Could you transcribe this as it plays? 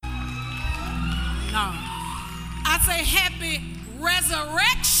No. I say happy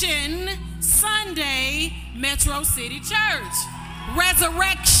Resurrection Sunday, Metro City Church.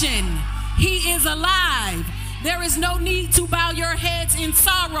 Resurrection. He is alive. There is no need to bow your heads in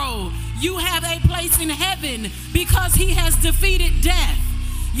sorrow. You have a place in heaven because he has defeated death.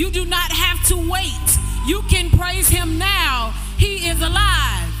 You do not have to wait. You can praise him now. He is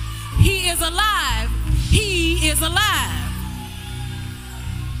alive. He is alive. He is alive.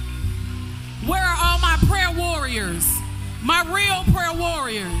 Where are all my prayer warriors? My real prayer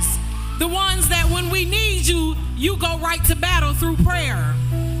warriors. The ones that when we need you, you go right to battle through prayer.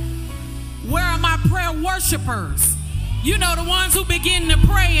 Where are my prayer worshipers? You know, the ones who begin to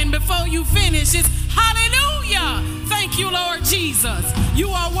pray and before you finish, it's hallelujah. Thank you, Lord Jesus. You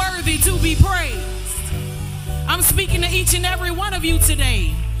are worthy to be praised. I'm speaking to each and every one of you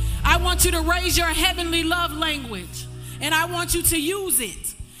today. I want you to raise your heavenly love language, and I want you to use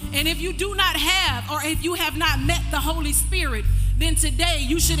it. And if you do not have, or if you have not met the Holy Spirit, then today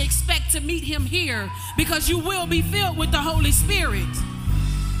you should expect to meet him here, because you will be filled with the Holy Spirit.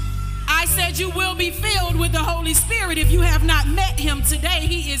 I said you will be filled with the Holy Spirit. If you have not met him today,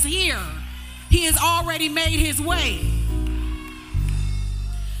 he is here. He has already made his way.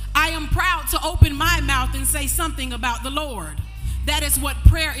 I am proud to open my mouth and say something about the Lord. That is what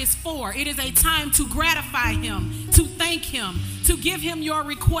prayer is for. It is a time to gratify him, to thank him, to give him your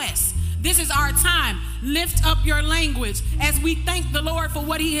requests. This is our time. Lift up your language as we thank the Lord for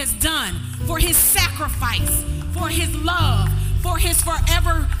what he has done, for his sacrifice, for his love, for his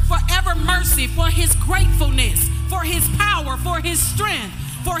forever mercy, for his gratefulness, for his power, for his strength,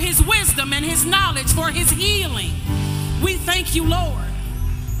 for his wisdom and his knowledge, for his healing. We thank you, Lord.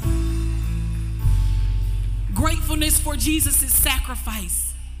 Gratefulness for Jesus' sacrifice.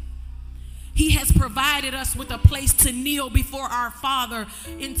 He has provided us with a place to kneel before our Father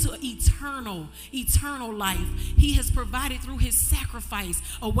into eternal life. He has provided through his sacrifice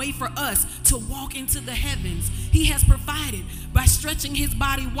a way for us to walk into the heavens. He has provided by stretching his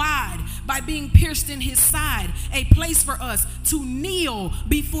body wide, by being pierced in his side, a place for us to kneel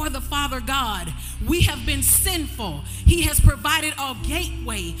before the Father God. We have been sinful. He has provided a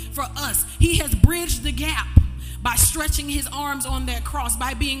gateway for us. He has bridged the gap by stretching his arms on that cross,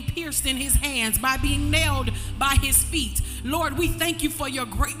 by being pierced in his hands, by being nailed by his feet. Lord, we thank you for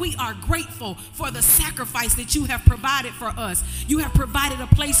we are grateful for the sacrifice that you have provided for us. You have provided a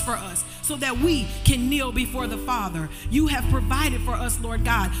place for us so that we can kneel before the Father. You have provided for us, Lord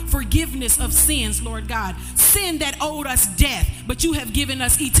God, forgiveness of sins, Lord God. Sin that owed us death, but you have given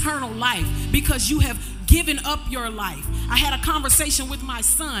us eternal life because you have given up your life. I had a conversation with my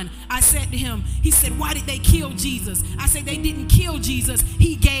son. I said to him, he said, why did they kill Jesus? I said, they didn't kill Jesus.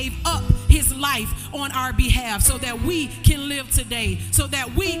 He gave up his life on our behalf so that we can live today, so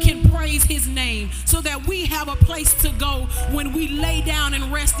that we can praise his name, so that we have a place to go when we lay down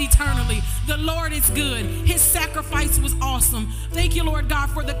and rest eternally. The Lord is good. His sacrifice was awesome. Thank you, Lord God,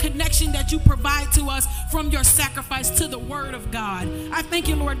 for the connection that you provide to us from your sacrifice to the word of God. I thank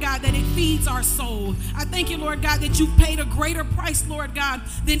you, Lord God, that it feeds our soul. I thank you, Lord God, that you've paid a greater price, Lord God,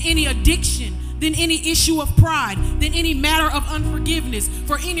 than any addiction, than any issue of pride, than any matter of unforgiveness,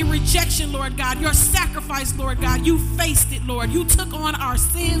 for any rejection, Lord God. Your sacrifice, Lord God, you faced it, Lord. You took on our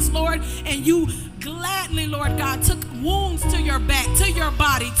sins, Lord, and you gladly, Lord God, took wounds to your back, to your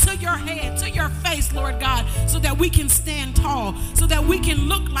body, to your head, to your face, Lord God, so that we can stand tall, so that we can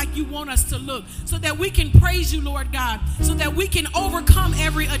look like you want us to look, so that we can praise you, Lord God, so that we can overcome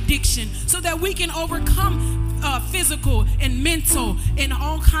every addiction, so that we can overcome physical and mental and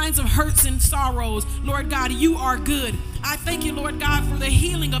all kinds of hurts and sorrows. Lord God, you are good. I thank you, Lord God, for the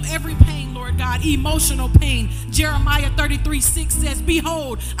healing of every pain, Lord God, emotional pain. Jeremiah 33:6 says,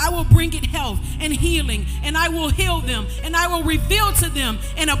 behold, I will bring it health and healing, and I will heal them, and I will reveal to them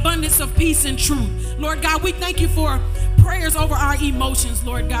an abundance of peace and truth. Lord God, we thank you for prayers over our emotions,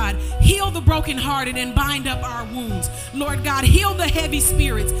 Lord God. Heal the brokenhearted and bind up our wounds. Lord God, heal the heavy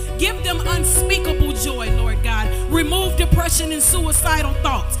spirits. Give them unspeakable joy, Lord God. Remove depression and suicidal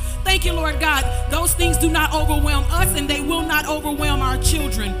thoughts. Thank you, Lord God. Those things do not overwhelm us, and they will not overwhelm our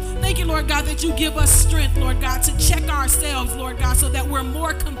children. Thank you, Lord God, that you give us strength, Lord God, to check ourselves, Lord God, so that we're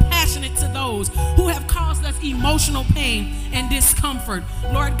more compassionate to those who have caused us emotional pain and discomfort.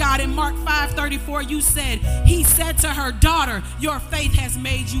 Lord God, in Mark 5:34, you said, he said to her, daughter, your faith has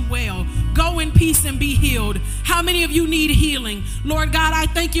made you well. Go in peace and be healed. How many of you need healing? Lord God, I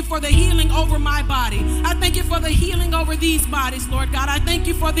thank you for the healing over my body. I thank you for the healing over these bodies, Lord God. I thank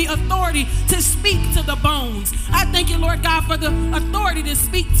you for the authority to speak to the bones. I thank you, Lord God, for the authority to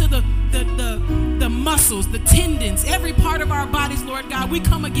speak to the the muscles, the tendons, every part of our bodies, Lord God. We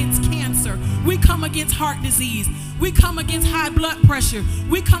come against cancer. We come against heart disease. We come against high blood pressure.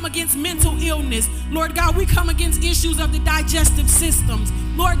 We come against mental illness. Lord God, we come against issues of the digestive systems.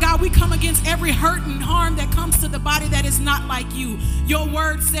 Lord God, we come against every hurt and harm that comes to the body that is not like you. Your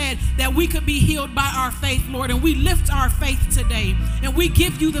word said that we could be healed by our faith, Lord, and we lift our faith today. And we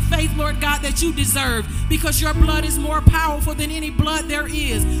give you the faith, Lord God, that you deserve, because your blood is more powerful than any blood there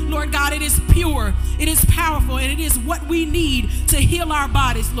is. Lord God, it is pure, it is powerful, and it is what we need to heal our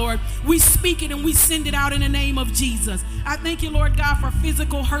bodies, Lord. We speak it and we send it out in the name of Jesus. I thank you, Lord God, for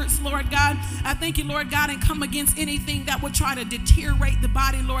physical hurts, Lord God. I thank you, Lord God, and come against anything that would try to deteriorate the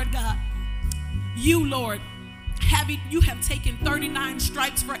body, Lord God. You, Lord, you have taken 39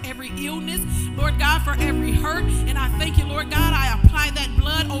 stripes for every illness, Lord God, for every hurt. And I thank you, Lord God, I apply that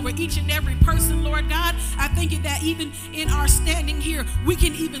blood over each and every person, Lord God. I thank you that even in our standing here, we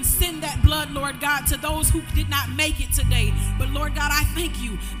can even send that blood, Lord God, to those who did not make it today. But Lord God, I thank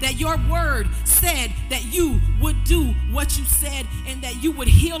you that your word said that you would do what you said and that you would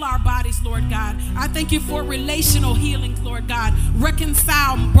heal our bodies, Lord God. I thank you for relational healings, Lord God.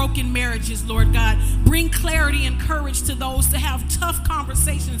 Reconcile broken marriages, Lord God. Bring clarity and courage to those to have tough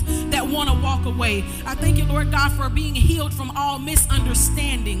conversations that want to walk away. I thank you, Lord God, for being healed from all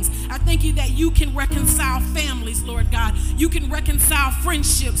misunderstandings. I thank you that you can reconcile families, Lord God. You can reconcile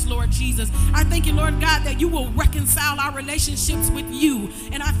friendships, Lord Jesus. I thank you, Lord God, that you will reconcile our relationships with you.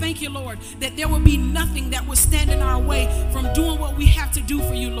 And I thank you, Lord, that there will be nothing that will stand in our way from doing what we have to do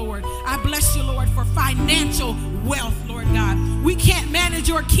for you, Lord. I bless you, Lord, for financial wealth, Lord God. We can't manage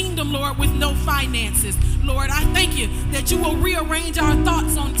your kingdom, Lord, with no finances. Lord, I thank you that you will rearrange our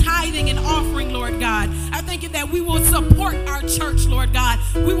thoughts on tithing and offering, Lord God. I thank you that we will support our church, Lord God.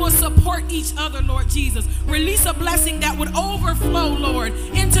 We will support each other, Lord Jesus. Release a blessing that would overflow, Lord,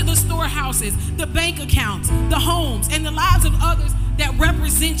 into the storehouses, the bank accounts, the homes, and the lives of others that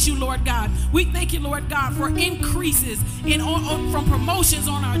represent you, Lord God. We thank you, Lord God, for increases from promotions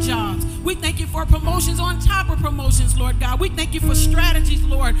on our jobs. We thank you for promotions on top of promotions, Lord God. We thank you for strategies,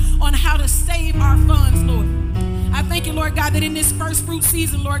 Lord, on how to save our funds, Lord. I thank you, Lord God, that in this first fruit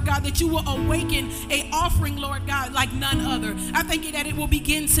season, Lord God, that you will awaken an offering, Lord God, like none other. I thank you that it will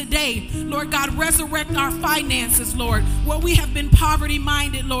begin today, Lord God. Resurrect our finances, Lord, where we have been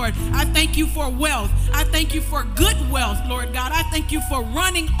poverty-minded, Lord. I thank you for wealth. I thank you for good wealth, Lord God. I thank you for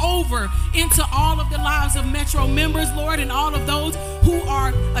running over into all of the lives of Metro members, Lord, and all of those who are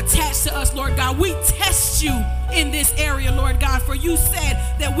attached to us, Lord God. We test you in this area, Lord God, for you said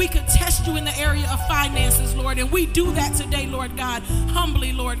that we could test you in the area of finances, Lord, and we do that today, Lord God.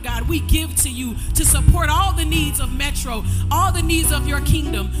 Humbly, Lord God, we give to you to support all the needs of Metro, all the needs of your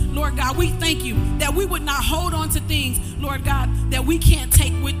kingdom, Lord God. We thank you that we would not hold on to things, Lord God, that we can't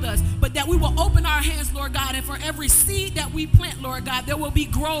take with us, but that we will open our hands, Lord God, and for every seed that we plant, Lord God, there will be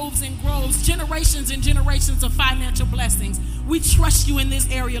groves and groves, generations and generations of financial blessings. We trust you in this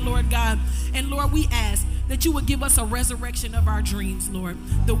area, Lord God, and Lord, we ask that you would give us a resurrection of our dreams, Lord.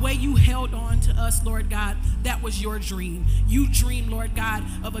 The way you held on to us, Lord God, that was your dream. You dream, Lord God,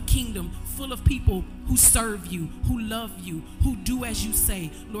 of a kingdom full of people who serve you, who love you, who do as you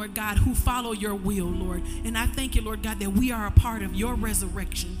say, Lord God, who follow your will, Lord. And I thank you, Lord God, that we are a part of your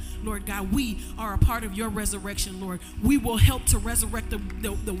resurrection, Lord God. We are a part of your resurrection, Lord. We will help to resurrect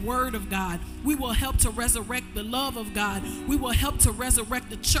the word of God. We will help to resurrect the love of God. We will help to resurrect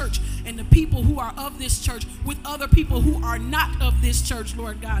the church and the people who are of this church with other people who are not of this church,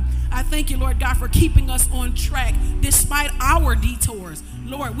 Lord God. I thank you, Lord God, for keeping us on track despite our detours.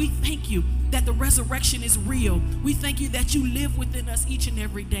 Lord, we thank you that the resurrection is real. We thank you that you live within us each and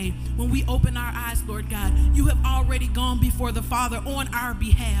every day. When we open our eyes, Lord God, you have already gone before the Father on our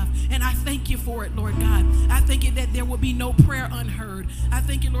behalf. And I thank you for it, Lord God. I thank you that there will be no prayer unheard. I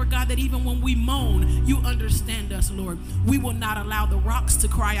thank you, Lord God, that even when we moan, you understand us, Lord. We will not allow the rocks to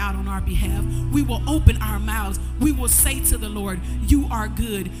cry out on our behalf. We will open our mouths. We will say to the Lord, you are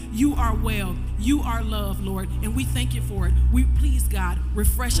good. You are well. You are love, Lord. And we thank you for it. We please, God,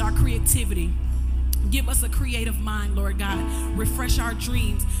 refresh our creativity. Give us a creative mind, Lord God. Refresh our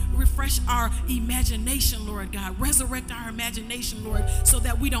dreams. Refresh our imagination, Lord God. Resurrect our imagination, Lord, so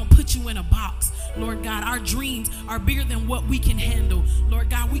that we don't put you in a box. Lord God, our dreams are bigger than what we can handle.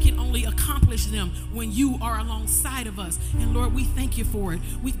 Lord God, we can only accomplish them when you are alongside of us. And Lord, we thank you for it.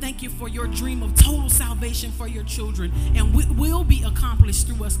 We thank you for your dream of total salvation for your children. And it will be accomplished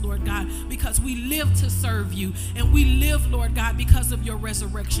through us, Lord God, because we live to serve you. And we live, Lord God, because of your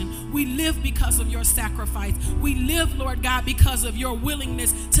resurrection. We live because of your sacrifice. We live, Lord God, because of your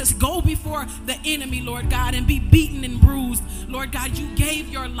willingness to go before the enemy, Lord God, and be beaten and bruised. Lord God, you gave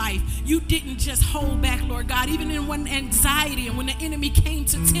your life. You didn't just hold back, Lord God, even in when anxiety and when the enemy came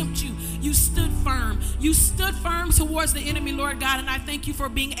to tempt you, you stood firm. You stood firm towards the enemy, Lord God, and I thank you for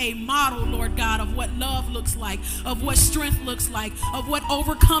being a model, Lord God, of what love looks like, of what strength looks like, of what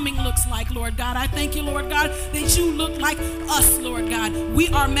overcoming looks like, Lord God. I thank you, Lord God, that you look like us, Lord God. We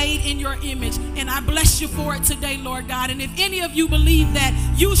are made in your image, and I bless you for it today, Lord God. And if any of you believe that,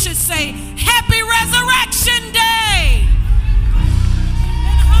 you should say, Happy Resurrection Day!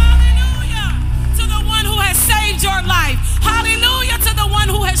 Who has saved your life. Hallelujah to the one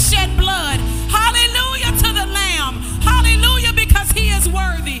who has shed blood. Hallelujah to the Lamb. Hallelujah, because he is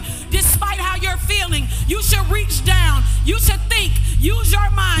worthy. Despite how you're feeling, you should reach down. You should think. Use your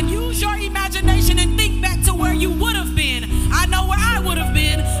mind. Use your imagination and think back to where you would have been. I know where I would have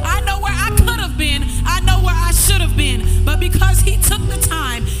been. I know where I could have been. I know where I should have been. But because he took the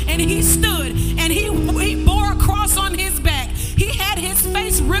time and he stood and he bore a cross on his back, he had his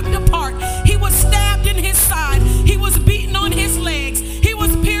face ripped apart. He was stabbed in his side. He was beaten on his legs. He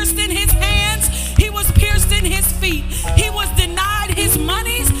was pierced in his hands. He was pierced in his feet. He was denied his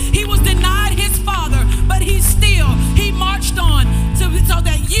monies. He was denied his father. But he marched on so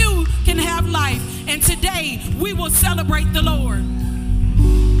that you can have life. And today we will celebrate the Lord.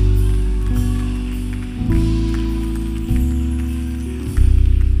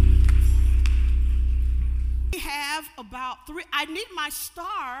 About three. I need my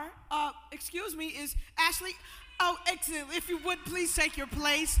star. Excuse me, is Ashley. Oh, excellent. If you would please take your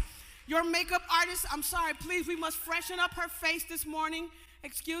place. Your makeup artist, I'm sorry, please, we must freshen up her face this morning.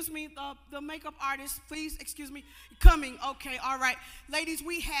 Excuse me, the makeup artist, please, excuse me. Coming, okay, all right. Ladies,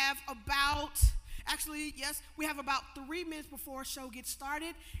 we have about, actually, yes, we have about 3 minutes before our show gets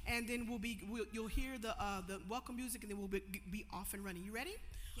started, and then you'll hear the welcome music, and then we'll be off and running. You ready?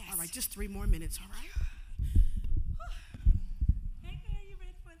 Yes. All right, just 3 more minutes, all right?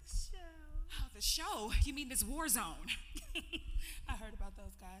 The show? You mean this war zone? I heard about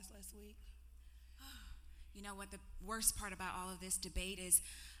those guys last week. You know what the worst part about all of this debate is?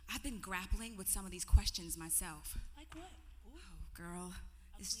 I've been grappling with some of these questions myself. Like what? Ooh. Oh, girl.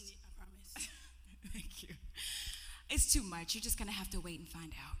 I'll clean it, I promise. Thank you. It's too much. You're just going to have to wait and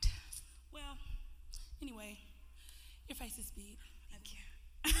find out. Well, anyway, your face is big. Thank you.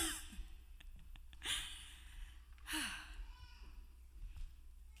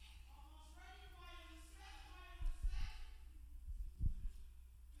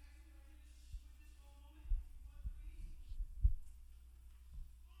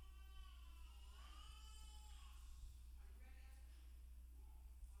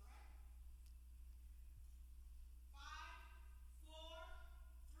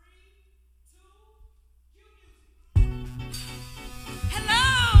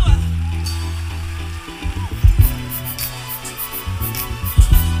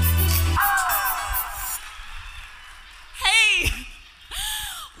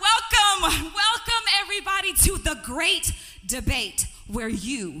 To the great debate where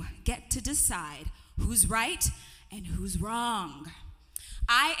you get to decide who's right and who's wrong.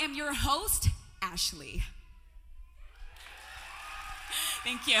 I am your host, Ashley.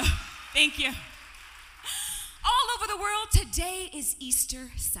 Thank you. Thank you. All over the world, today is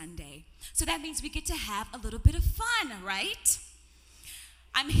Easter Sunday. So that means we get to have a little bit of fun, right?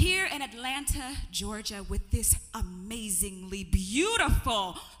 I'm here in Atlanta, Georgia, with this amazingly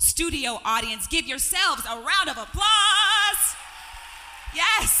beautiful studio audience. Give yourselves a round of applause.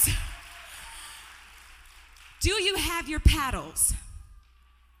 Yes. Do you have your paddles?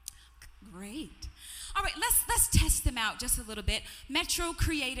 Great. All right, let's test them out just a little bit. Metro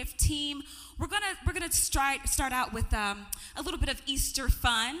Creative Team, we're gonna start out with a little bit of Easter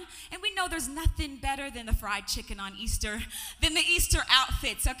fun, and we know there's nothing better than the fried chicken on Easter, than the Easter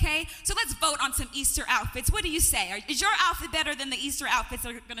outfits. Okay, so let's vote on some Easter outfits. What do you say? Is your outfit better than the Easter outfits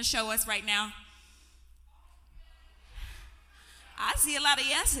they're gonna show us right now? I see a lot of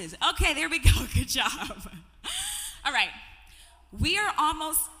yeses. Okay, there we go. Good job. All right, we are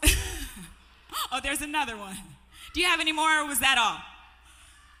almost. Oh, there's another one. Do you have any more, or was that all?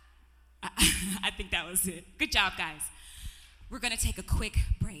 I think that was it. Good job, guys. We're going to take a quick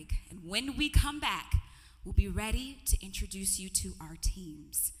break, and when we come back, we'll be ready to introduce you to our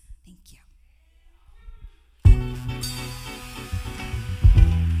teams. Thank you.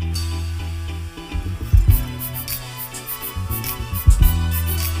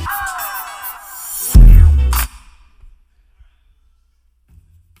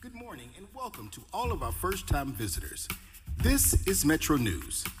 welcome to all of our first-time visitors. This is Metro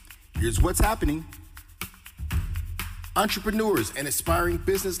News. Here's what's happening. Entrepreneurs and aspiring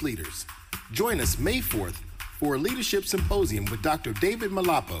business leaders, join us May 4th for a leadership symposium with Dr. David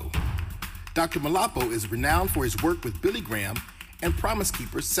Malapo. Dr. Malapo is renowned for his work with Billy Graham and Promise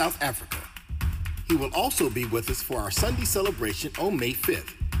Keepers South Africa. He will also be with us for our Sunday celebration on May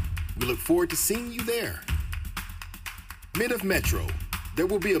 5th. We look forward to seeing you there. Men of Metro, there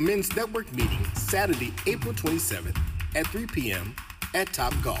will be a men's network meeting Saturday, April 27th at 3 p.m. at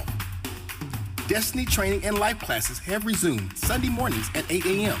Top Golf. Destiny training and life classes have resumed Sunday mornings at 8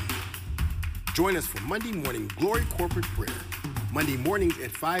 a.m. Join us for Monday morning Glory Corporate Prayer, Monday mornings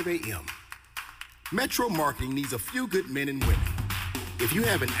at 5 a.m. Metro Marketing needs a few good men and women. If you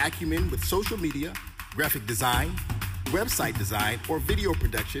have an acumen with social media, graphic design, website design, or video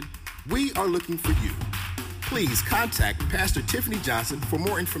production, we are looking for you. Please contact Pastor Tiffany Johnson for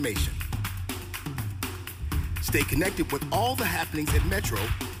more information. Stay connected with all the happenings at Metro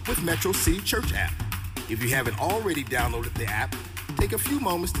with Metro City Church app. If you haven't already downloaded the app, take a few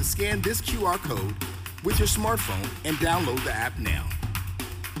moments to scan this QR code with your smartphone and download the app now.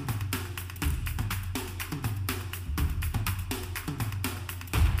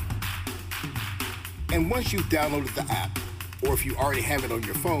 And once you've downloaded the app, or if you already have it on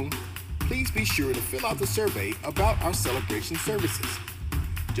your phone, please be sure to fill out the survey about our celebration services.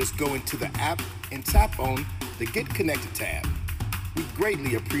 Just go into the app and tap on the Get Connected tab. We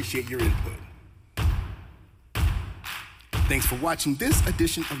greatly appreciate your input. Thanks for watching this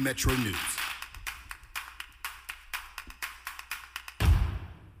edition of Metro News.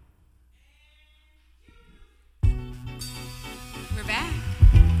 We're back.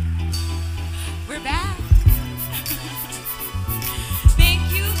 We're back.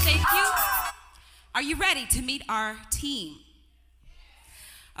 Thank you. Are you ready to meet our team?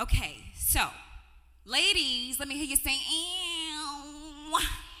 Okay, so, ladies, let me hear you say, ew.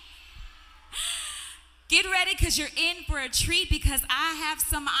 Get ready because you're in for a treat because I have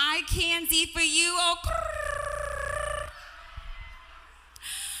some eye candy for you. Oh,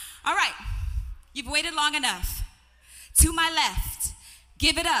 all right, you've waited long enough. To my left,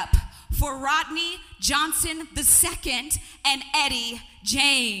 give it up for Rodney Johnson II and Eddie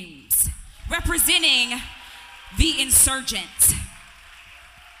James, representing the insurgents.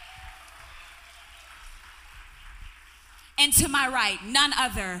 And to my right, none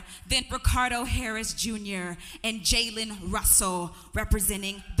other than Ricardo Harris Jr. and Jalen Russell,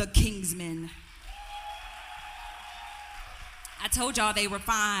 representing the Kingsmen. I told y'all they were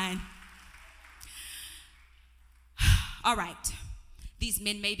fine. All right, these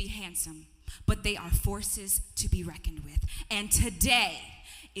men may be handsome, but they are forces to be reckoned with. And today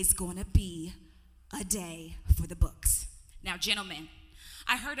is going to be a day for the books. Now, gentlemen,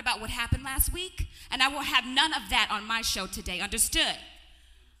 I heard about what happened last week, and I will have none of that on my show today. Understood?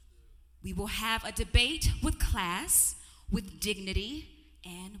 We will have a debate with class, with dignity,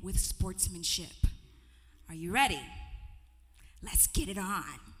 and with sportsmanship. Are you ready? Let's get it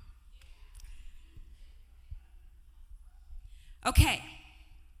on. Okay.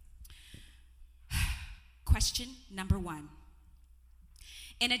 Question number 1.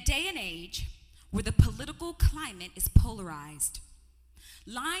 In a day and age where the political climate is polarized,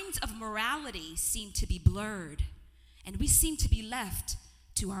 lines of morality seem to be blurred, and we seem to be left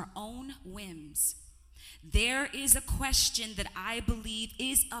to our own whims. There is a question that I believe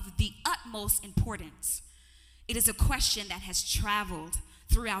is of the utmost importance. It is a question that has traveled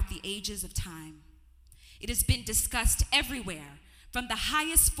throughout the ages of time. It has been discussed everywhere, from the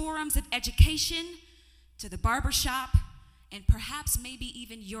highest forums of education to the barbershop, and perhaps maybe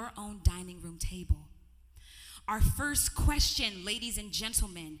even your own dining room table. Our first question, ladies and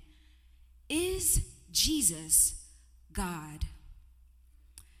gentlemen, is Jesus God?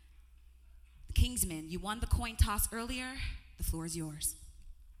 The Kingsmen, you won the coin toss earlier. The floor is yours.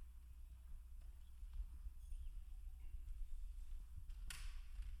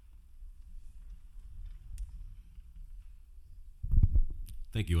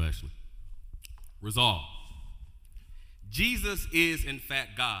 Thank you, Ashley. Resolve. Jesus is, in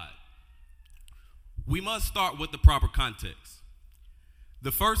fact, God. We must start with the proper context.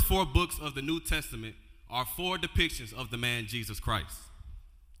 The first 4 books of the New Testament are 4 depictions of the man Jesus Christ.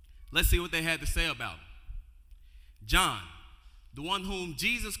 Let's see what they had to say about him. John, the one whom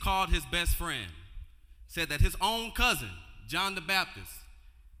Jesus called his best friend, said that his own cousin, John the Baptist,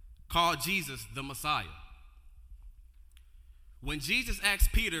 called Jesus the Messiah. When Jesus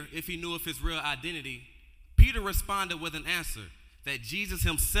asked Peter if he knew of his real identity, Peter responded with an answer that Jesus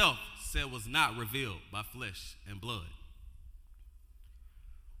himself said was not revealed by flesh and blood.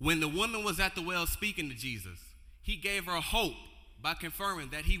 When the woman was at the well speaking to Jesus, he gave her hope by confirming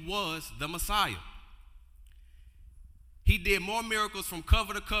that he was the Messiah. He did more miracles from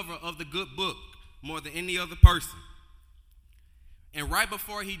cover to cover of the good book, more than any other person. And right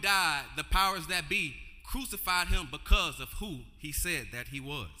before he died, the powers that be crucified him because of who he said that he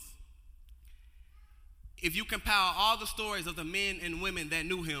was. If you compile all the stories of the men and women that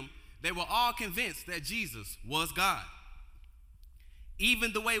knew him, they were all convinced that Jesus was God.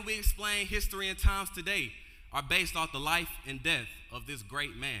 Even the way we explain history and times today are based off the life and death of this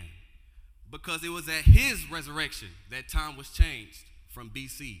great man, because it was at his resurrection that time was changed from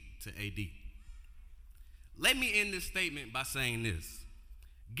BC to AD. Let me end this statement by saying this.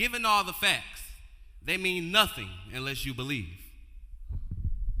 Given all the facts, they mean nothing unless you believe.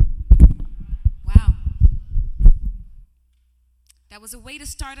 Wow. That was a way to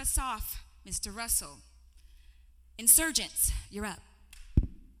start us off, Mr. Russell. Insurgents, you're up.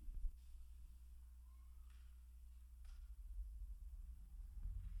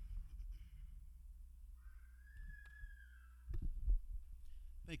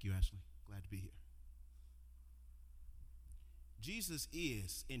 Thank you, Ashley. Glad to be here. Jesus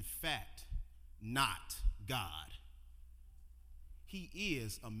is, in fact, not God. He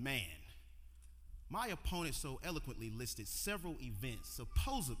is a man. My opponent so eloquently listed several events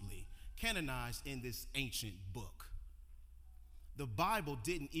supposedly canonized in this ancient book. The Bible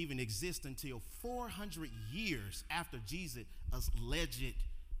didn't even exist until 400 years after Jesus' alleged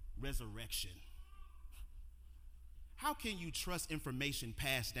resurrection. How can you trust information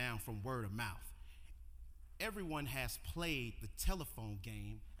passed down from word of mouth? Everyone has played the telephone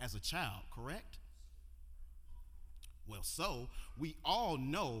game as a child, correct? Well, so we all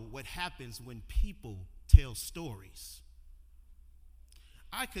know what happens when people tell stories.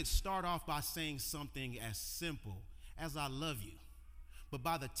 I could start off by saying something as simple as I love you, but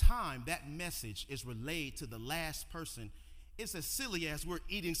by the time that message is relayed to the last person, it's as silly as we're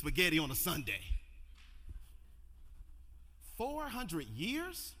eating spaghetti on a Sunday. 400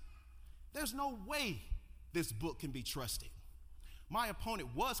 years? There's no way this book can be trusted. My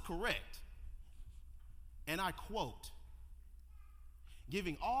opponent was correct, and I quote,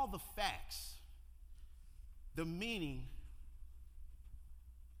 giving all the facts, the meaning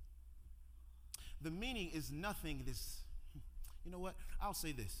is nothing this, you know what, I'll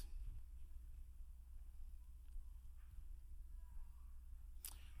say this.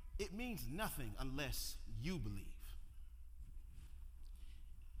 It means nothing unless you believe.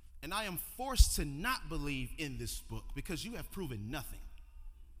 And I am forced to not believe in this book because you have proven nothing.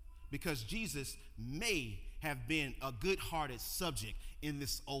 Because Jesus may have been a good-hearted subject in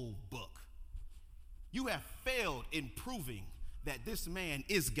this old book. You have failed in proving that this man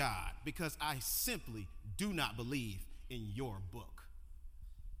is God because I simply do not believe in your book.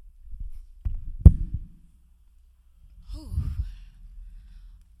 Oh.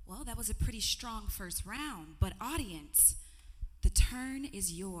 Well, that was a pretty strong first round, but audience, the turn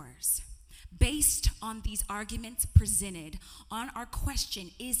is yours. Based on these arguments presented on our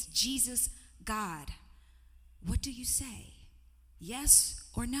question, is Jesus God? What do you say? Yes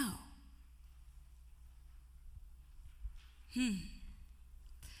or no?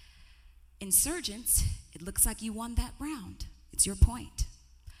 Insurgents, it looks like you won that round. It's your point.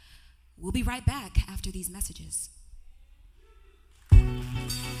 We'll be right back after these messages.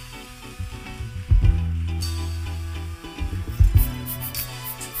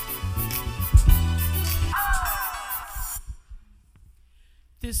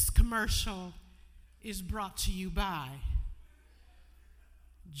 This commercial is brought to you by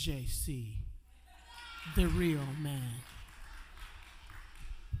JC, the real man.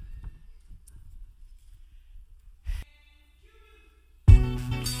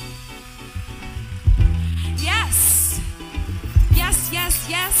 Yes, yes, yes,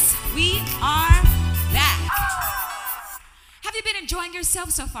 yes, we are back. Have you been enjoying yourself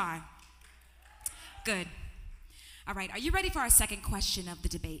so far? Good. All right, are you ready for our second question of the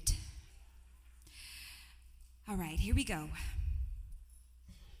debate? All right, here we go.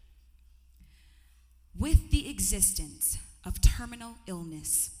 With the existence of terminal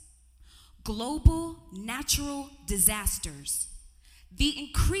illness, global natural disasters, the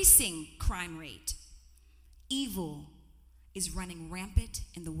increasing crime rate, evil is running rampant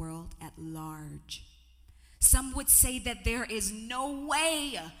in the world at large. Some would say that there is no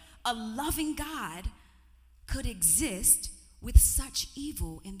way a loving God could exist with such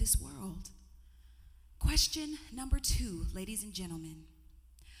evil in this world. Question number 2, ladies and gentlemen.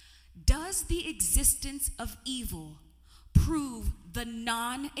 Does the existence of evil prove the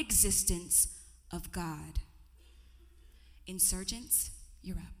non-existence of God? Insurgents,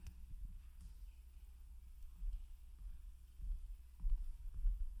 you're up.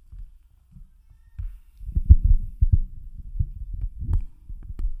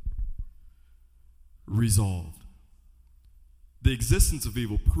 Resolved. The existence of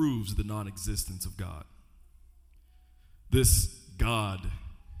evil proves the non-existence of God. This God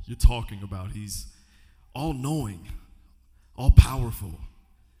you're talking about, he's all-knowing, all-powerful,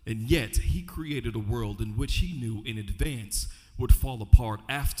 and yet he created a world in which he knew in advance would fall apart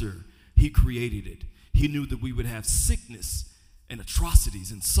after he created it. He knew that we would have sickness and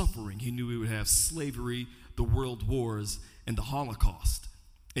atrocities and suffering. He knew we would have slavery, the world wars, and the Holocaust.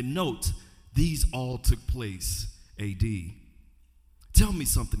 And note, these all took place AD. Tell me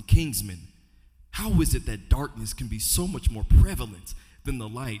something, Kingsman. How is it that darkness can be so much more prevalent than the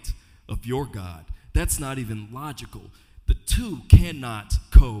light of your God? That's not even logical. The two cannot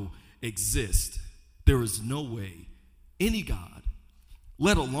coexist. There is no way any God,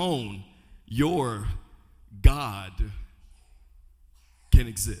 let alone your God, can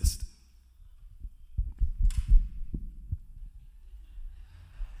exist.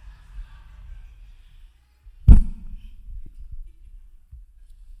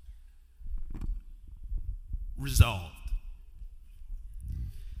 Resolved.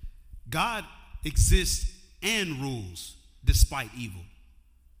 God exists and rules despite evil.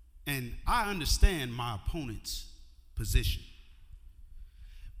 And I understand my opponent's position.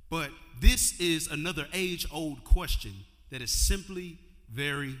 But this is another age-old question that is simply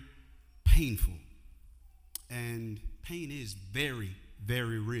very painful. And pain is very,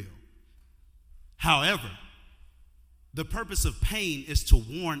 very real. However, the purpose of pain is to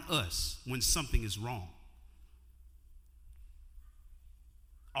warn us when something is wrong.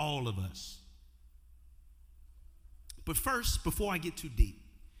 All of us. But first, before I get too deep,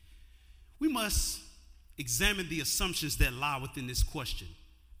 we must examine the assumptions that lie within this question.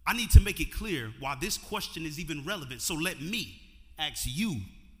 I need to make it clear why this question is even relevant, so let me ask you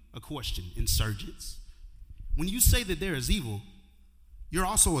a question, insurgents. When you say that there is evil, you're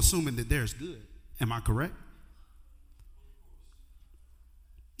also assuming that there is good. Am I correct?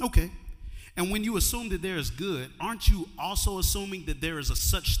 Okay. And when you assume that there is good, aren't you also assuming that there is a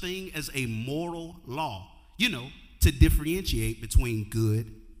such thing as a moral law? You know, to differentiate between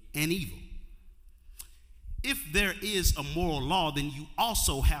good and evil. If there is a moral law, then you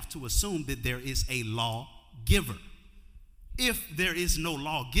also have to assume that there is a lawgiver. If there is no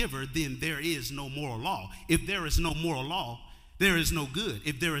lawgiver, then there is no moral law. If there is no moral law, there is no good.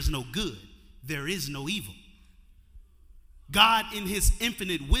 If there is no good, there is no evil. God, in his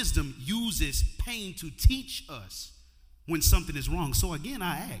infinite wisdom, uses pain to teach us when something is wrong. So again,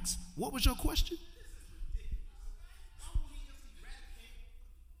 I ask, what was your question?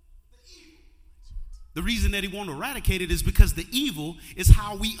 The reason that he won't eradicate it is because the evil is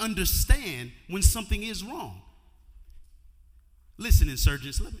how we understand when something is wrong. Listen,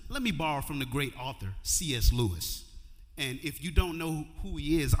 insurgents, let me borrow from the great author, C.S. Lewis. And if you don't know who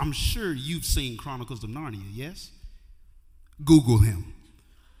he is, I'm sure you've seen Chronicles of Narnia, yes? Google him.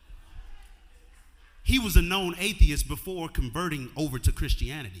 He was a known atheist before converting over to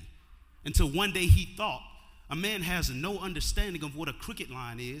Christianity, until one day he thought, a man has no understanding of what a crooked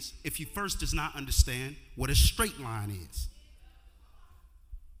line is if he first does not understand what a straight line is.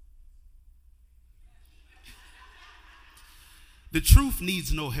 The truth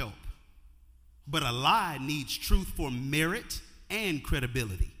needs no help, but a lie needs truth for merit and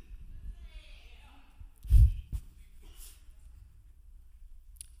credibility.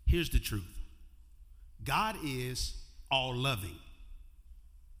 Here's the truth. God is all-loving.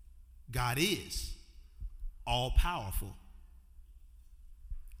 God is all-powerful.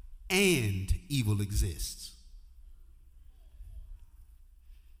 And evil exists.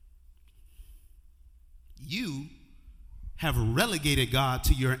 You have relegated God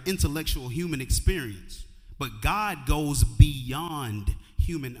to your intellectual human experience, but God goes beyond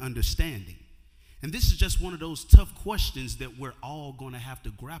human understanding. And this is just one of those tough questions that we're all going to have to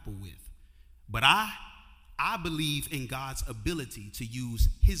grapple with. But I believe in God's ability to use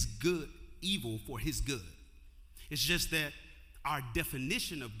his evil for his good. It's just that our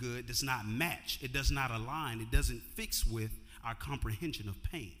definition of good does not match. It does not align. It doesn't fix with our comprehension of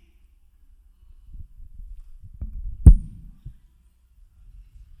pain.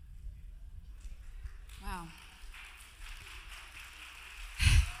 Wow.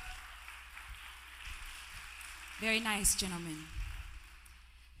 Very nice, gentlemen.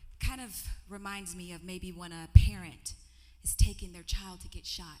 Kind of reminds me of maybe when a parent is taking their child to get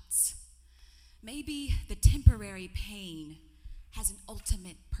shots. Maybe the temporary pain has an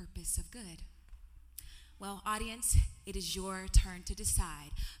ultimate purpose of good. Well, audience, it is your turn to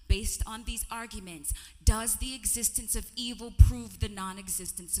decide. Based on these arguments, does the existence of evil prove the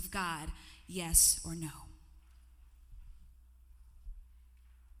non-existence of God? Yes or no?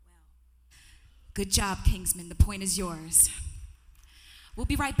 Well, good job, Kingsman. The point is yours. We'll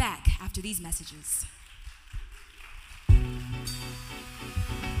be right back after these messages.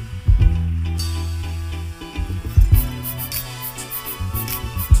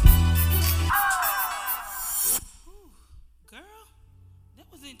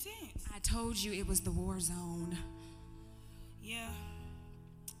 Intense. I told you it was the war zone. Yeah.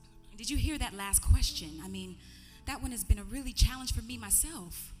 Did you hear that last question? I mean, that one has been a really challenge for me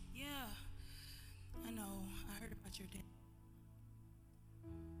myself. Yeah. I know. I heard about your dad.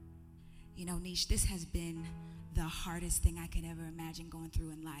 You know, Nish, this has been the hardest thing I could ever imagine going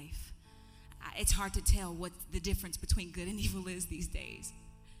through in life. It's hard to tell what the difference between good and evil is these days.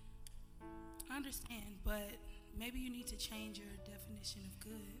 I understand, but maybe you need to change your definition of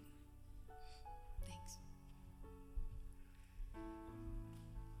good. Thanks.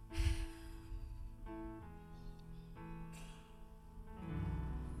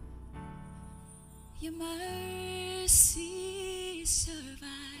 Your mercy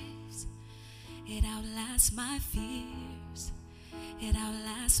survives. It outlasts my fears. It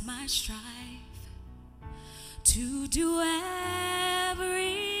outlasts my strife. To do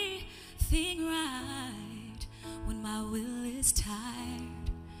everything right when my will is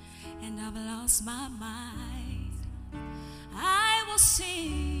tired and I've lost my mind, I will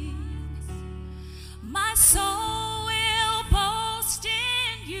sing. My soul will boast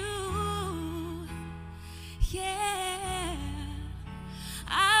in you. Yeah,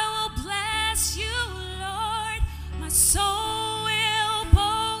 I will bless you, Lord. My soul will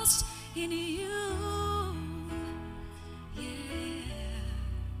boast in you.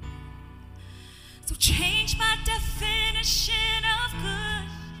 So change my definition of good,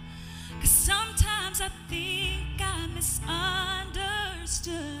 'cause sometimes I think I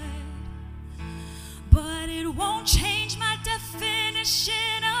misunderstood. But it won't change my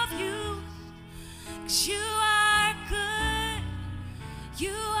definition of you, 'cause you are good.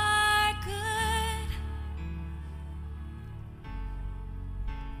 You are good.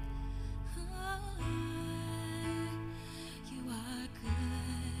 Oh, you are good.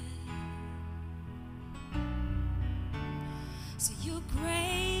 So your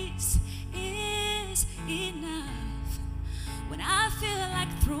grace is enough when I feel like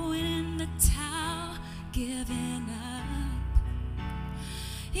throwing in the towel, giving up.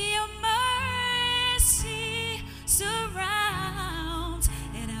 Your mercy surrounds.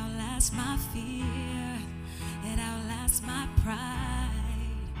 It outlasts my fear. It outlasts my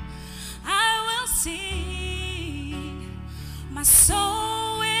pride. I will sing. My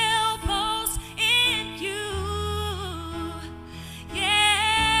soul will boast in you.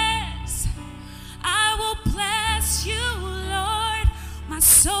 Yes, I will bless you, Lord. My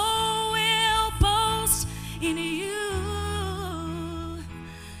soul will boast in you.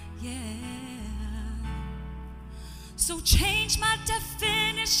 Yeah. So change my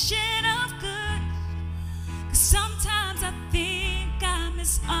definition of good, 'cause sometimes I think I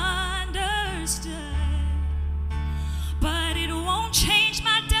misunderstood. But it won't change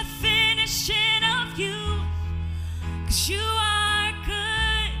my definition of you, 'cause you are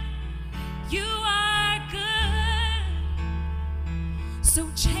good. You are good.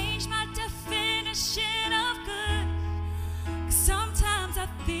 So change my definition of good, 'cause sometimes I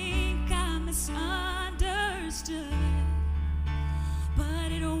think I misunderstood.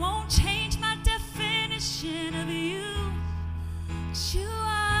 But it won't change my definition of you, 'cause you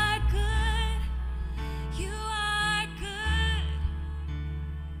are good. You are good.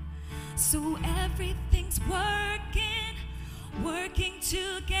 So everything's working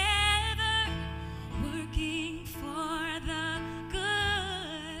together, working for the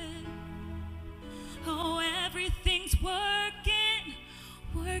good. Oh, everything's working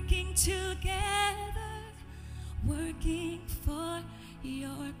together, working for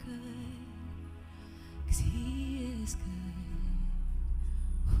your good, 'cause He is good.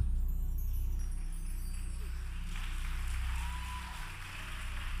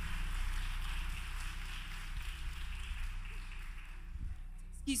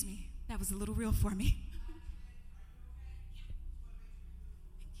 Excuse me, that was a little real for me.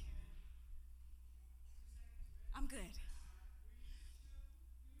 I'm good.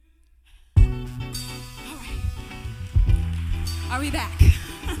 All right. Are we back?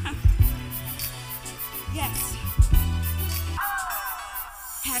 Yes.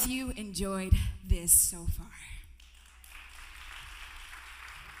 Have you enjoyed this so far?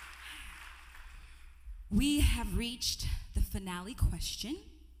 We have reached the finale question.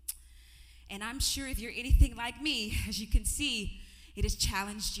 And I'm sure if you're anything like me, as you can see, it has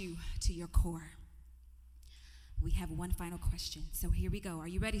challenged you to your core. We have one final question. So here we go. Are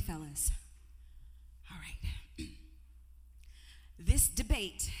you ready, fellas? All right. This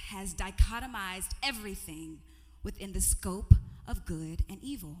debate has dichotomized everything within the scope of good and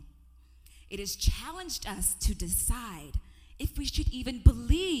evil. It has challenged us to decide if we should even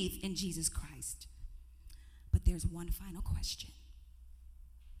believe in Jesus Christ. But there's one final question.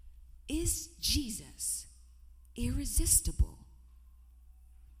 Is Jesus irresistible?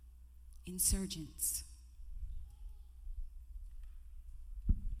 Insurgents.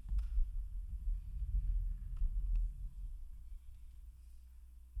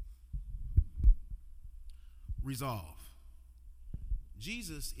 Resolve.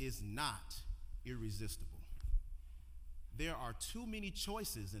 Jesus is not irresistible. There are too many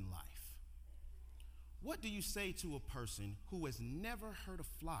choices in life. What do you say to a person who has never hurt a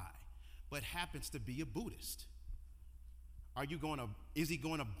fly but happens to be a Buddhist? Is he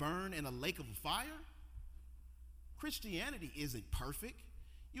going to burn in a lake of fire? Christianity isn't perfect.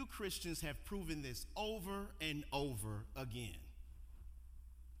 You Christians have proven this over and over again.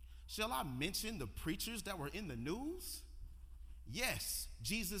 Shall I mention the preachers that were in the news? Yes,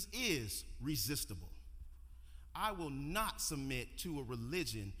 Jesus is resistible. I will not submit to a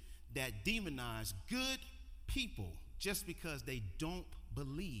religion that demonizes good people just because they don't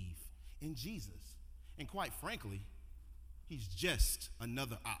believe in Jesus. And quite frankly, he's just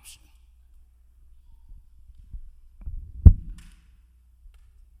another option.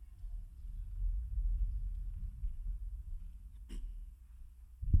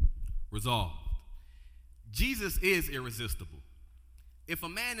 Resolved. Jesus is irresistible. If a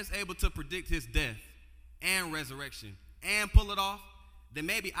man is able to predict his death and resurrection and pull it off, then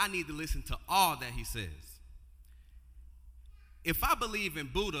maybe I need to listen to all that he says. If I believe in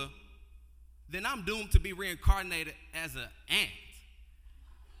Buddha, then I'm doomed to be reincarnated as an ant.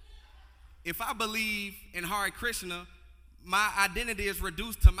 If I believe in Hare Krishna, my identity is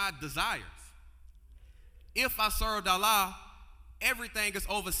reduced to my desires. If I serve Allah, everything is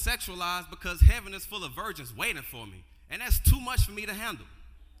over-sexualized because heaven is full of virgins waiting for me. And that's too much for me to handle.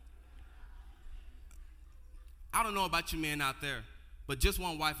 I don't know about you men out there, but just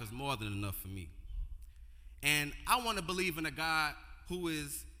one wife is more than enough for me. And I want to believe in a God who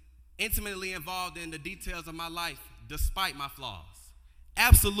is intimately involved in the details of my life despite my flaws.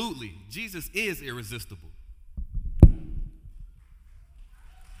 Absolutely, Jesus is irresistible.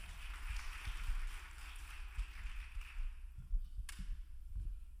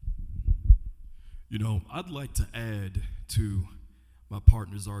 You know, I'd like to add to my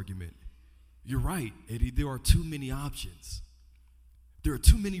partner's argument. You're right, Eddie, there are too many options. There are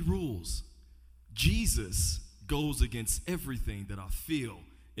too many rules. Jesus goes against everything that I feel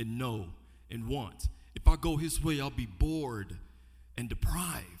and know and want. If I go his way, I'll be bored and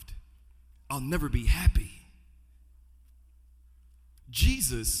deprived. I'll never be happy.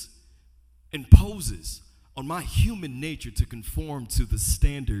 Jesus imposes on my human nature to conform to the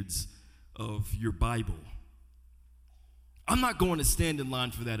standards of your Bible. I'm not going to stand in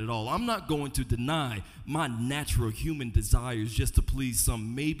line for that at all. I'm not going to deny my natural human desires just to please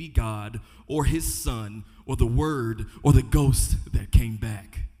some maybe God or his son or the word or the ghost that came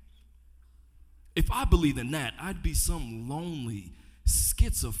back. If I believed in that, I'd be some lonely,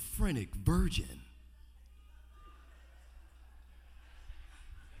 schizophrenic virgin.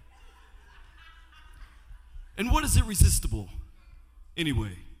 And what is irresistible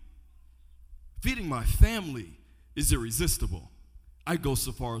anyway? Feeding my family is irresistible. I go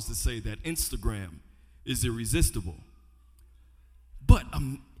so far as to say that Instagram is irresistible. But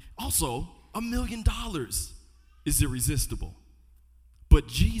also, $1 million is irresistible. But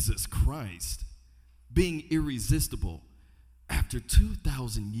Jesus Christ, being irresistible after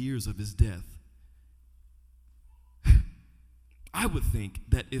 2,000 years of his death, I would think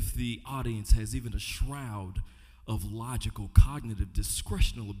that if the audience has even a shroud of logical, cognitive,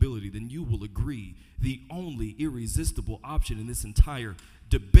 discretional ability, then you will agree the only irresistible option in this entire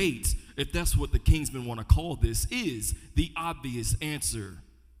debate, if that's what the Kingsmen want to call this, is the obvious answer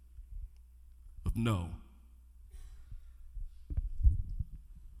of no.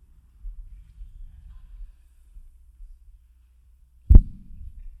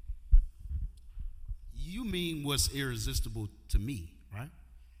 You mean what's irresistible to me, right?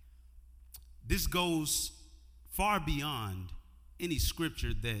 This goes far beyond any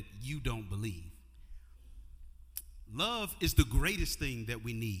scripture that you don't believe. Love is the greatest thing that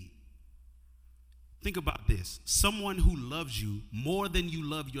we need. Think about this. Someone who loves you more than you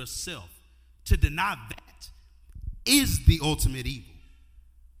love yourself To deny that is the ultimate evil.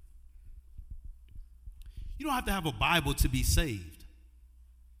 You don't have to have a Bible to be saved.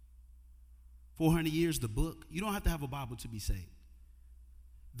 400 years, the book. You don't have to have a Bible to be saved.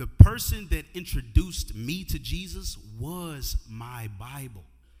 The person that introduced me to Jesus was my Bible.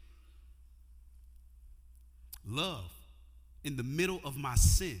 Love in the middle of my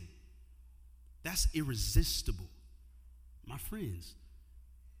sin. That's irresistible. My friends.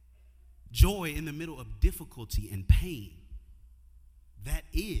 Joy in the middle of difficulty and pain. That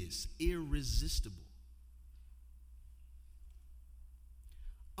is irresistible.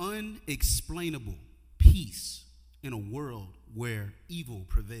 Unexplainable peace in a world where evil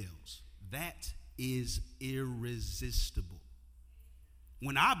prevails. That is irresistible.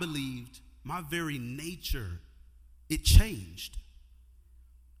 When I believed, my very nature, it changed.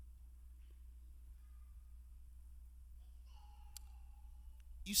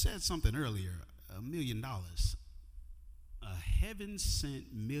 You said something earlier, $1 million. A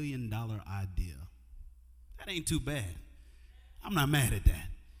heaven-sent $1 million idea. That ain't too bad. I'm not mad at that.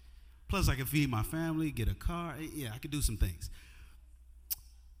 Plus, I can feed my family, get a car. Yeah, I can do some things.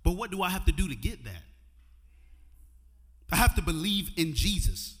 But what do I have to do to get that? I have to believe in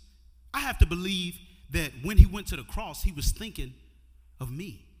Jesus. I have to believe that when he went to the cross, he was thinking of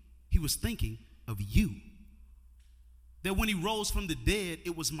me. He was thinking of you. That when he rose from the dead,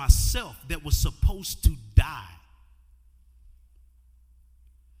 it was myself that was supposed to die.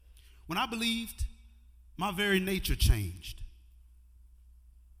 When I believed, my very nature changed.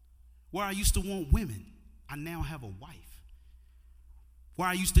 Where I used to want women, I now have a wife. Where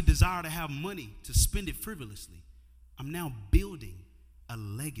I used to desire to have money to spend it frivolously, I'm now building a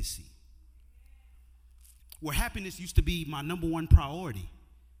legacy. Where happiness used to be my number one priority,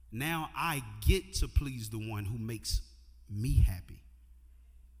 now I get to please the one who makes me happy.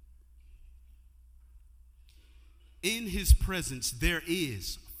 In his presence, there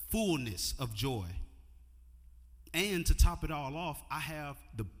is fullness of joy. And to top it all off, I have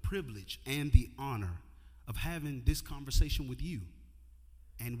the privilege and the honor of having this conversation with you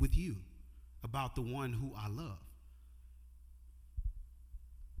and with you about the one who I love.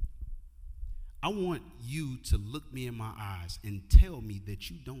 I want you to look me in my eyes and tell me that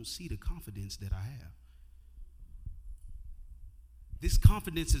you don't see the confidence that I have. This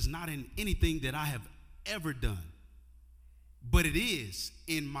confidence is not in anything that I have ever done, but it is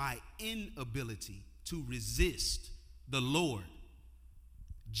in my inability to resist the Lord,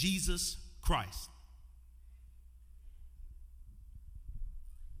 Jesus Christ.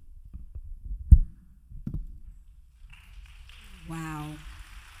 Wow.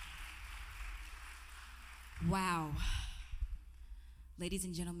 Wow. Ladies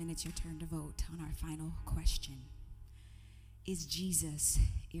and gentlemen, it's your turn to vote on our final question. Is Jesus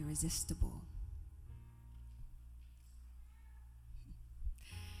irresistible?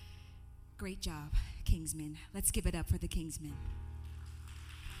 Great job, Kingsmen. Let's give it up for the Kingsmen.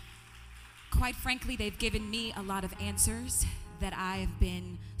 Quite frankly, they've given me a lot of answers that I've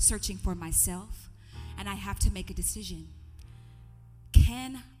been searching for myself, and I have to make a decision.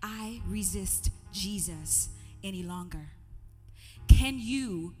 Can I resist Jesus any longer? Can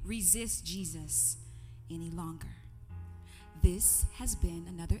you resist Jesus any longer? This has been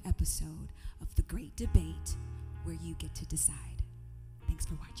another episode of The Great Debate, where you get to decide. Thanks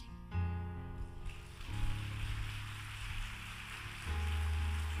for watching.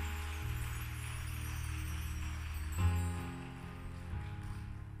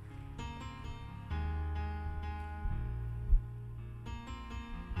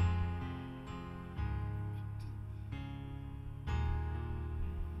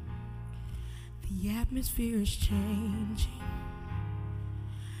 The atmosphere is changing.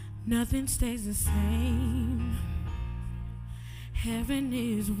 Nothing stays the same. Heaven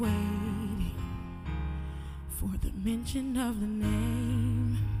is waiting for the mention of the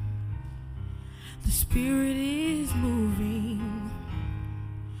name. The Spirit is moving,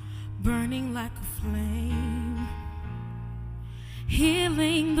 burning like a flame,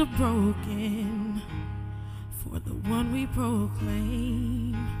 healing the broken for the one we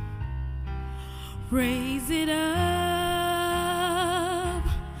proclaim. Raise it up,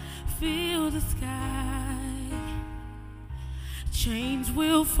 fill the sky. Chains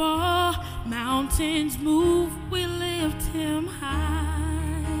will fall, mountains move, we lift him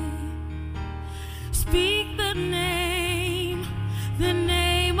high. Speak the name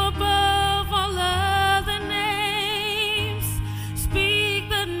above all other names. Speak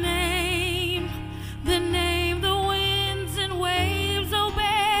the name the winds and waves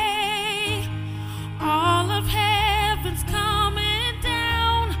obey. All of heaven's coming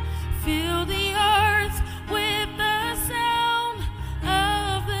down, feel the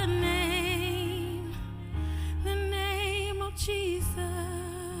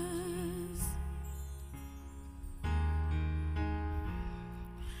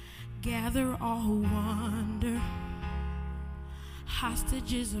Gather all who wander,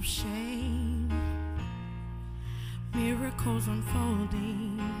 hostages of shame, miracles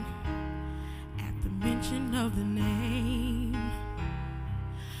unfolding at the mention of the name.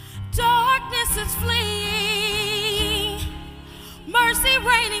 Darkness is fleeing, mercy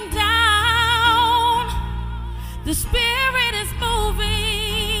raining down. The Spirit is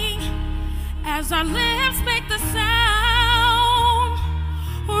moving as our lips make the sound.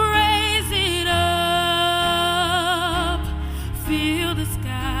 Raise it up, feel the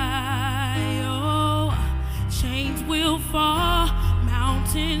sky. Oh, chains will fall,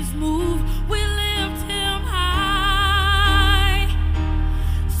 mountains move. We lift Him high.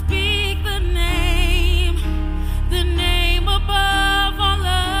 Speak the name above all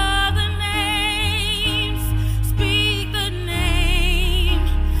other names. Speak the name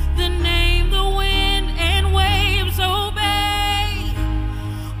the wind and waves obey.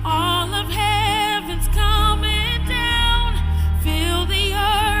 All of heaven's coming down. Fill the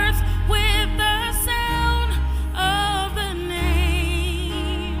earth with the sound of the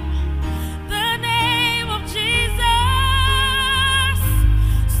name of Jesus.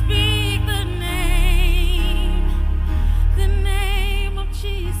 Speak the name of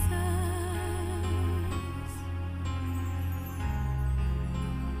Jesus.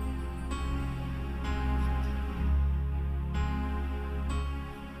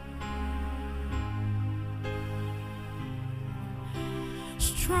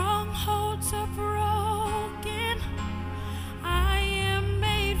 Strongholds are broken. I am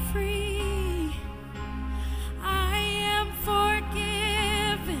made free. I am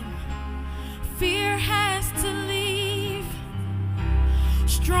forgiven. Fear has to leave.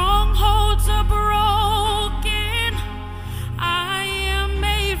 Strongholds are broken. I am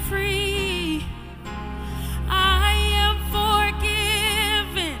made free. I am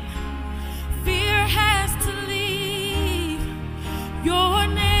forgiven. Fear has to leave. Your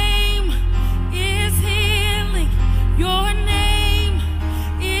name is healing. Your name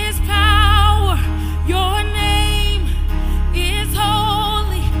is power. Your name is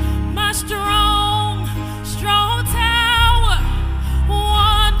holy. My strong tower.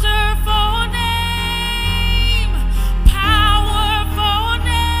 Wonderful name. Powerful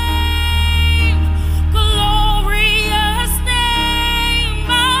name. Glorious name.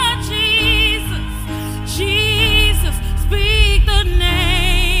 My Jesus. Jesus. Speak the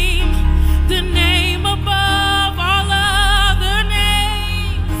name above all other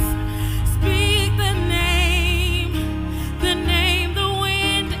names. Speak the name the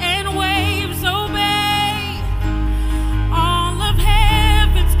wind and waves obey. All of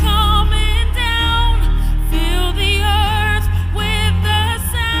heaven's coming down. Fill the earth with the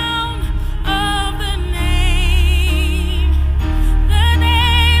sound of the name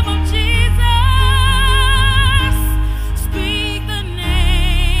of Jesus. Speak the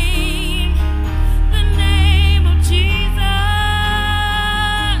name of Jesus.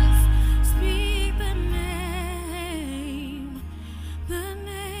 Speak the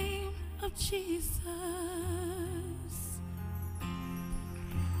name of Jesus.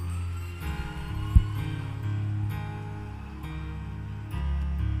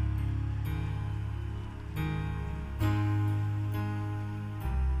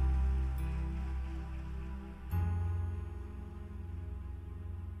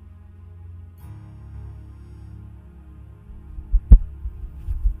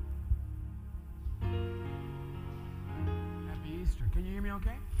 Happy Easter. Can you hear me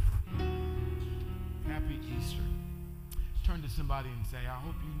okay? Happy Easter. Turn to somebody and say, I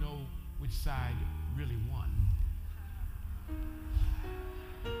hope you know which side really won.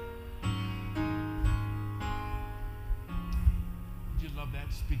 Would you love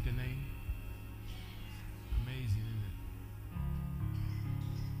that? Speak the name. Amazing, isn't it?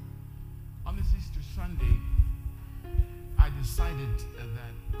 On this Easter Sunday, I decided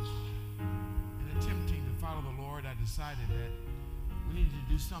that in attempting to follow the Lord, I decided that we needed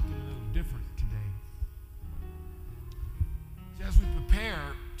to do something a little different today. So as we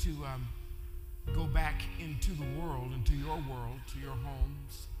prepare to go back into the world, into your world, to your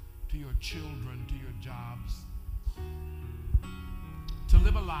homes, to your children, to your jobs, to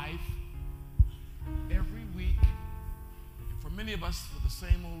live a life every week, and for many of us, with the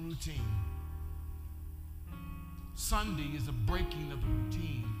same old routine. Sunday is a breaking of the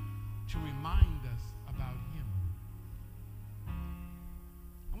routine to remind us about Him.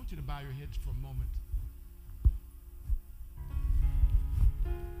 I want you to bow your heads for a moment.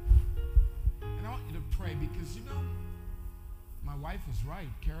 And I want you to pray because, you know, my wife was right,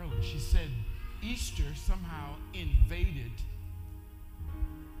 Carolyn. She said Easter somehow invaded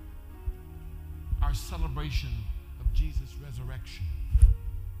our celebration of Jesus' resurrection.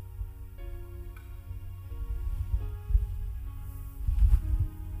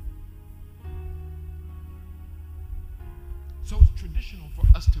 So it's traditional for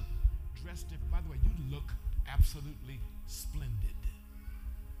us to dress different. By the way, you look absolutely splendid.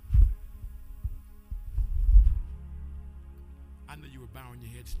 I know you were bowing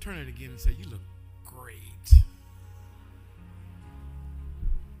your heads. Turn it again and say, you look great.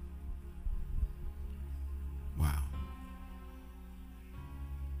 Wow.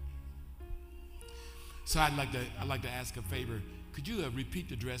 So I'd like to ask a favor. Could you repeat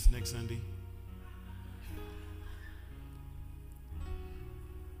the dress next Sunday?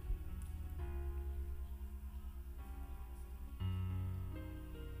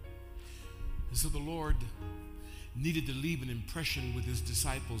 And so the Lord needed to leave an impression with his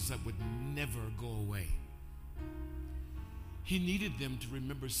disciples that would never go away. He needed them to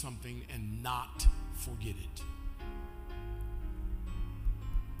remember something and not forget it.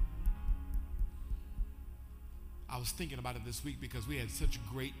 I was thinking about it this week because we had such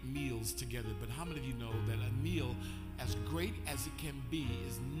great meals together, but how many of you know that a meal as great as it can be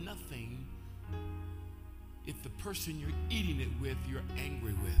is nothing if the person you're eating it with you're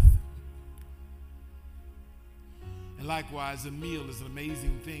angry with? And likewise, a meal is an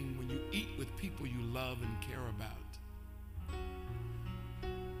amazing thing when you eat with people you love and care about.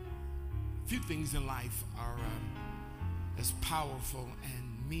 Few things in life are as powerful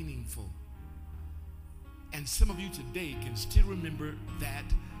and meaningful. And some of you today can still remember that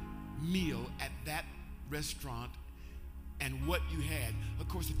meal at that restaurant and what you had. Of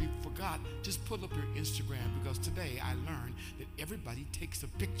course, if you forgot, just pull up your Instagram, because today I learned that everybody takes a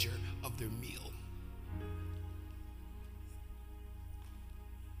picture of their meal.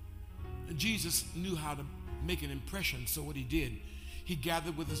 Jesus knew how to make an impression, so what he did, he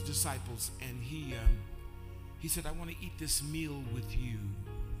gathered with his disciples and he said, I want to eat this meal with you.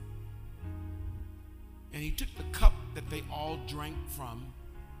 And he took the cup that they all drank from,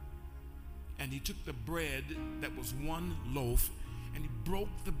 and he took the bread that was one loaf, and he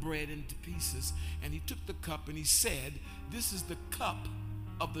broke the bread into pieces, and he took the cup and he said, this is the cup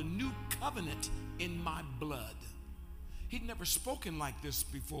of the new covenant in my blood. He'd never spoken like this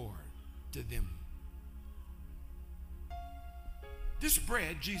before to them. This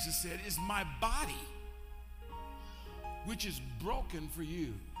bread, Jesus said, is my body, which is broken for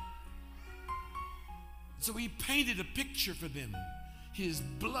you. So he painted a picture for them, his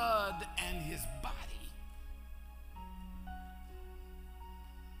blood and his body.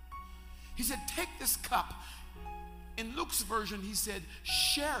 He said, take this cup. In Luke's version, he said,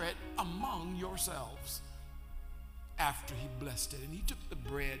 share it among yourselves. After he blessed it. And he took the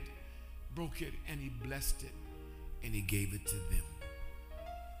bread, broke it, and he blessed it, and he gave it to them.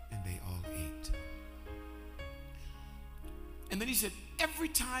 And they all ate. And then he said, every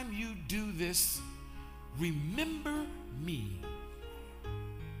time you do this, remember me.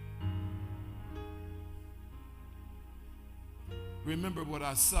 Remember what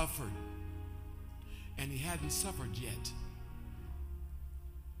I suffered. And he hadn't suffered yet.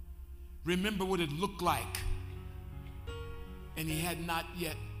 Remember what it looked like. And he had not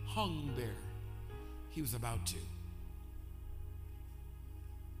yet hung there. He was about to.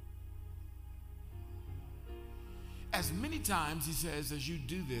 As many times, he says, as you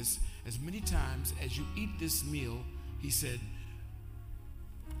do this, as many times as you eat this meal, he said,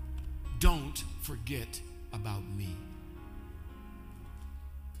 don't forget about me.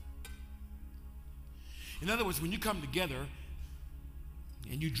 In other words, when you come together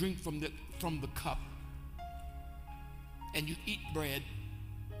and you drink from the cup and you eat bread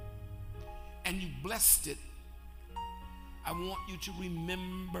and you blessed it, I want you to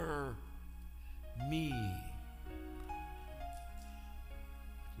remember me.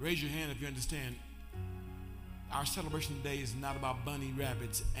 Raise your hand if you understand. Our celebration today is not about bunny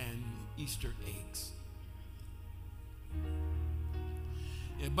rabbits and Easter eggs.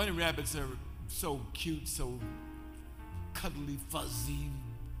 Yeah, bunny rabbits are so cute, so cuddly, fuzzy,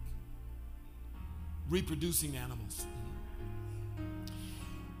 reproducing animals.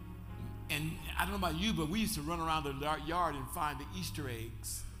 And I don't know about you, but we used to run around the yard and find the Easter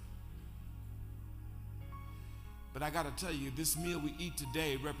eggs. But I got to tell you, this meal we eat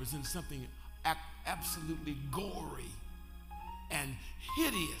today represents something absolutely gory and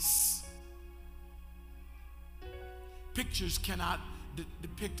hideous. Pictures cannot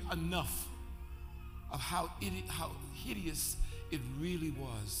depict enough of how hideous it really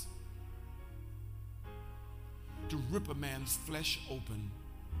was. To rip a man's flesh open,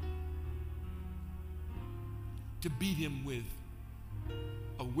 to beat him with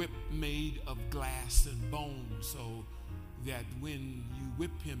a whip made of glass and bone, so that when you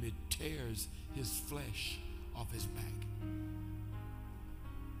whip him, it tears his flesh off his back.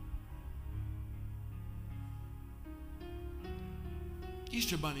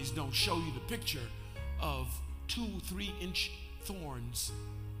 Easter bunnies don't show you the picture of 2-3 inch thorns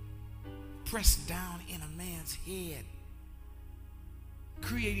pressed down in a man's head,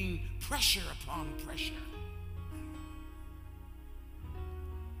 creating pressure upon pressure,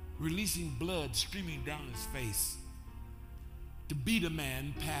 releasing blood streaming down his face to beat a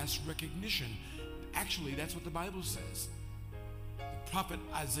man past recognition. Actually, that's what the Bible says. The prophet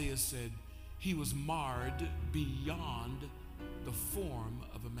Isaiah said he was marred beyond the form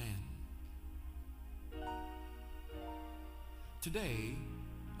of a man. Today,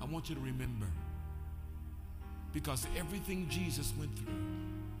 I want you to remember, because everything Jesus went through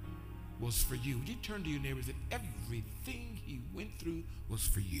was for you. You turn to your neighbor and say, everything he went through was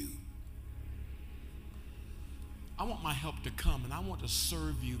for you. I want my help to come, and I want to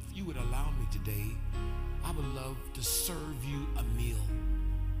serve you. If you would allow me today, I would love to serve you a meal.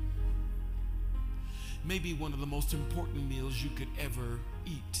 Maybe one of the most important meals you could ever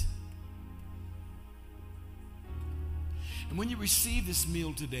eat. And when you receive this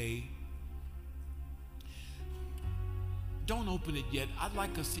meal today, don't open it yet. I'd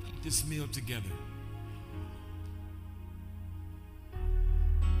like us to eat this meal together.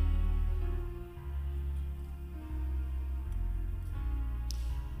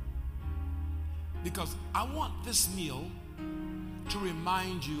 Because I want this meal to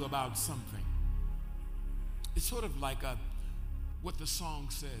remind you about something. It's sort of like what the song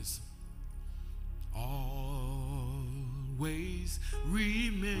says. Always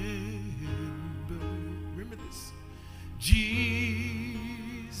remember this. Jesus,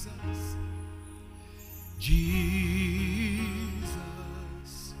 Jesus,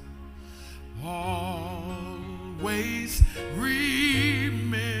 always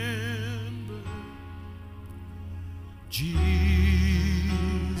remember. Jesus,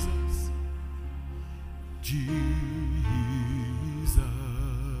 Jesus,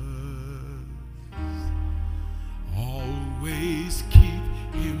 always keep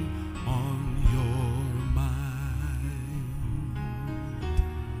him on your mind.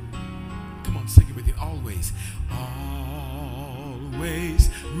 Come on, sing it with you. Always, always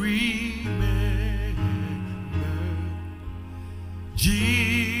remember Jesus,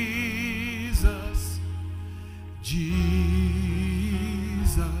 Jesus,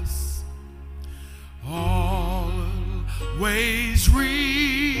 always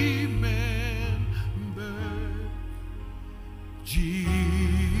remember Jesus,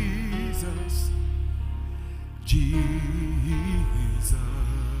 Jesus,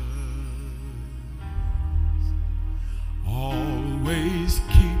 always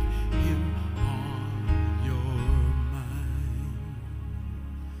keep him on your mind.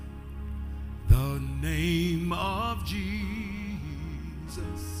 The name of Jesus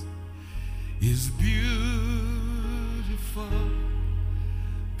is beautiful,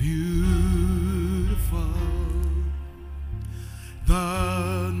 beautiful.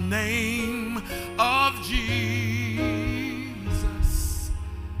 The name of Jesus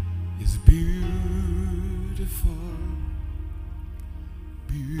is beautiful,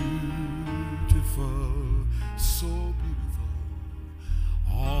 beautiful, so beautiful.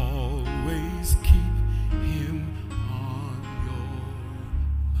 Always keep him on your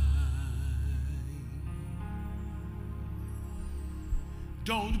mind.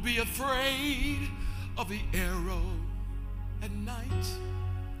 Don't be afraid of the arrow at night,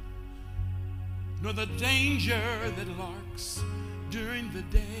 nor the danger that lurks during the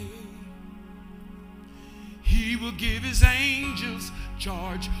day. He will give his angels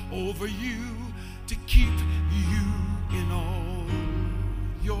charge over you to keep you in all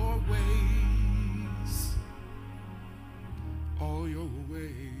your ways. All your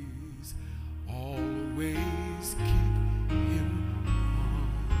ways. Always keep him on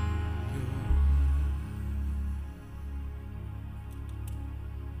your mind.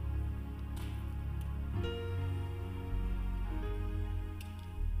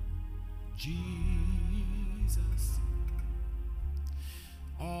 Jesus,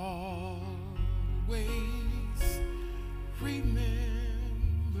 always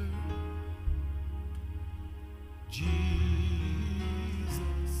remember Jesus,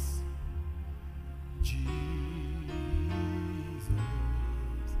 Jesus,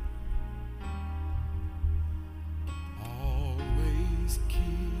 always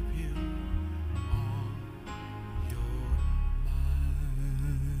keep him on your mind.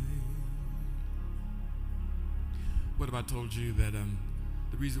 What if I told you that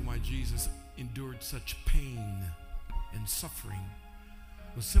the reason why Jesus endured such pain and suffering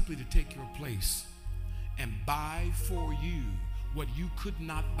was simply to take your place and buy for you what you could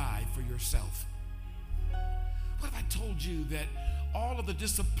not buy for yourself? What if I told you that all of the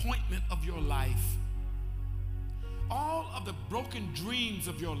disappointment of your life, all of the broken dreams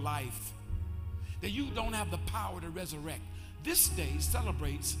of your life, that you don't have the power to resurrect? This day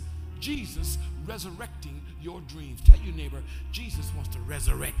celebrates Jesus resurrecting your dreams. Tell your neighbor, Jesus wants to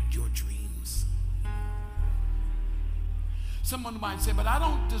resurrect your dreams. Someone might say, but I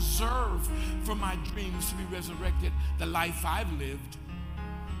don't deserve for my dreams to be resurrected. The life I've lived,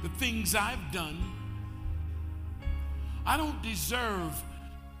 the things I've done, I don't deserve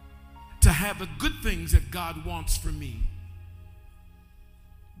to have the good things that God wants for me.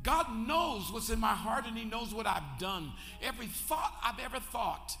 God knows what's in my heart, and he knows what I've done. Every thought I've ever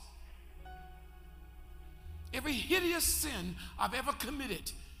thought, every hideous sin I've ever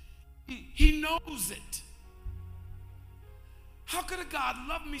committed, he knows it. How could a God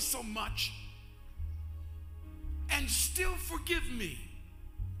love me so much and still forgive me?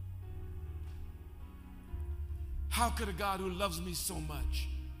 How could a God who loves me so much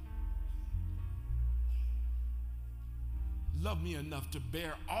love me enough to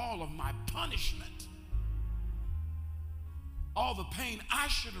bear all of my punishment, all the pain I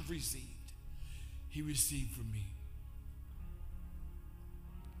should have received, he received for me.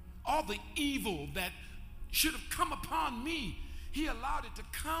 All the evil that should have come upon me, he allowed it to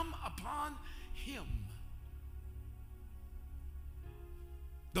come upon him.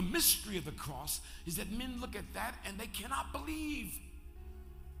 The mystery of the cross is that men look at that and they cannot believe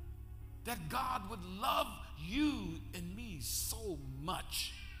that God would love you and me so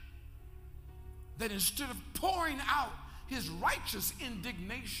much that instead of pouring out his righteous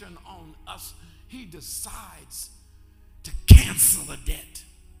indignation on us, he decides to cancel the debt,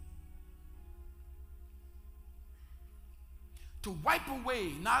 to wipe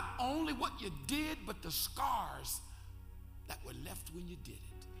away not only what you did, but the scars that were left when you did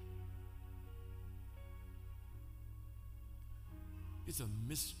it. It's a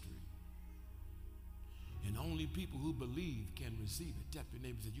mystery. And only people who believe can receive it. Tap your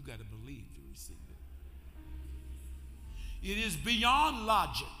neighbor and say, you got to believe to receive it. It is beyond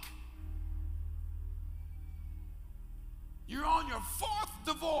logic. You're on your 4th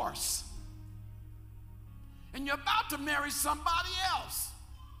divorce, and you're about to marry somebody else,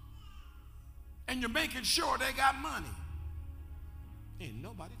 and you're making sure they got money. Ain't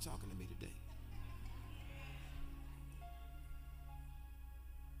nobody talking to me today.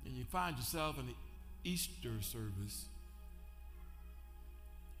 And you find yourself in the Easter service,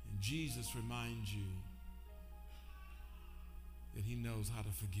 and Jesus reminds you that he knows how to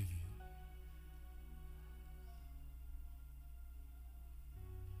forgive you.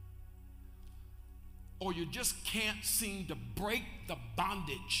 Or you just can't seem to break the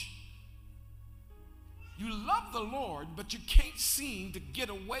bondage. You love the Lord, but you can't seem to get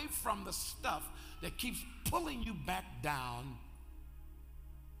away from the stuff that keeps pulling you back down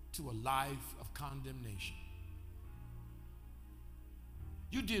to a life of condemnation.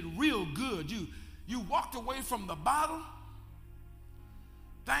 You did real good. You walked away from the bottle.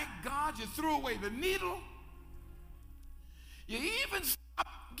 Thank God you threw away the needle. You even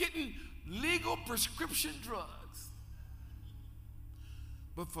stopped getting legal prescription drugs.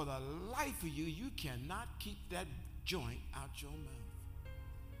 But for the life of you, you cannot keep that joint out your mouth.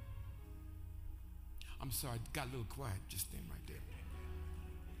 I'm sorry, it got a little quiet. Just stand right there.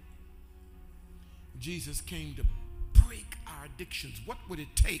 Jesus came to break our addictions. What would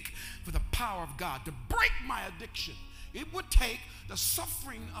it take for the power of God to break my addiction? It would take the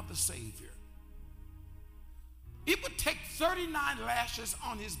suffering of the Savior. It would take 39 lashes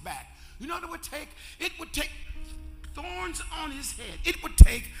on his back. You know what it would take? It would take thorns on his head. It would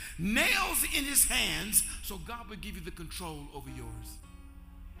take nails in his hands so God would give you the control over yours.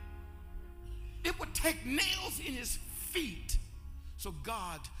 It would take nails in his feet so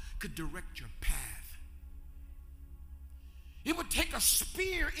God could direct your path. It would take a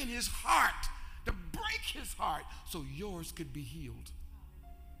spear in his heart to break his heart so yours could be healed.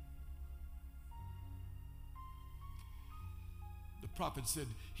 The prophet said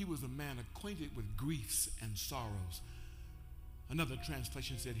he was a man acquainted with griefs and sorrows. Another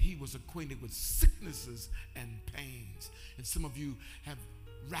translation said he was acquainted with sicknesses and pains. And some of you have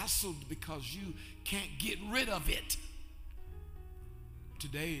wrestled because you can't get rid of it.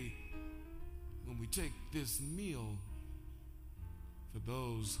 Today, when we take this meal, for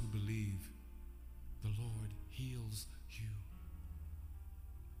those who believe, the Lord heals you.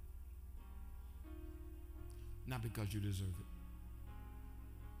 Not because you deserve it.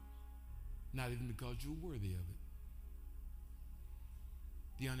 Not even because you're worthy of it.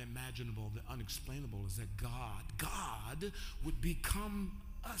 The unimaginable, the unexplainable is that God would become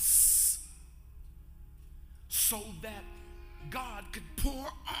us so that God could pour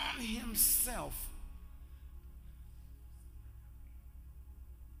on himself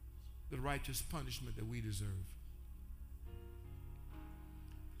the righteous punishment that we deserve,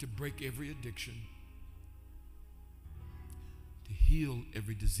 to break every addiction, to heal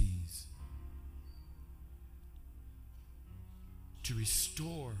every disease, to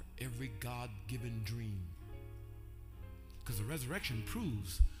restore every God-given dream. Because the resurrection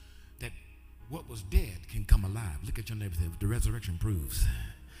proves that what was dead can come alive. Look at your neighbor and say, the resurrection proves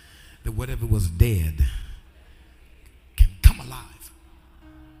that whatever was dead can come alive.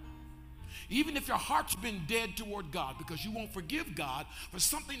 Even if your heart's been dead toward God because you won't forgive God for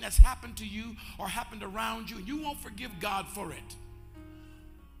something that's happened to you or happened around you, and you won't forgive God for it.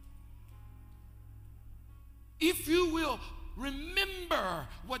 If you will remember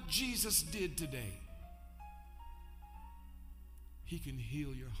what Jesus did today, he can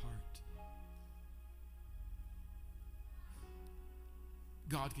heal your heart.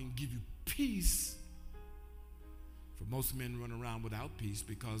 God can give you peace. For most men run around without peace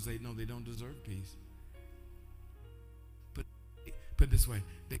because they know they don't deserve peace. But put it this way,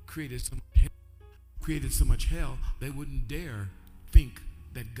 they created so much hell, they wouldn't dare think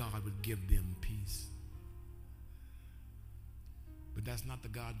that God would give them peace. But that's not the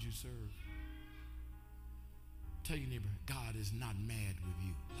God you serve. Tell your neighbor, God is not mad with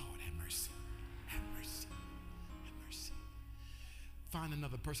you. Lord, have mercy. Have mercy. Have mercy. Find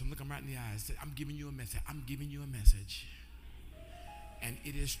another person, look them right in the eyes. Say, I'm giving you a message. I'm giving you a message. And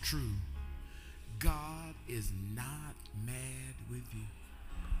it is true. God is not mad with you.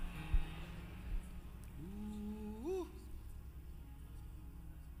 Ooh.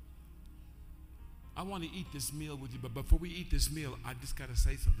 I want to eat this meal with you, but before we eat this meal, I just got to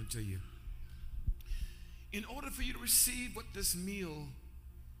say something to you. In order for you to receive what this meal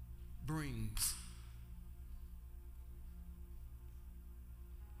brings,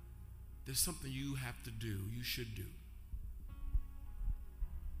 there's something you have to do, you should do.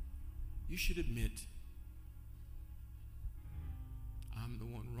 You should admit, I'm the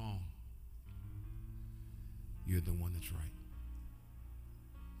one wrong. You're the one that's right.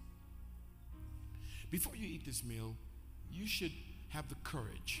 Before you eat this meal, you should have the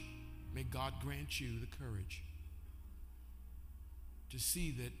courage. May God grant you the courage to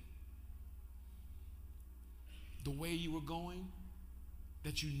see that the way you were going,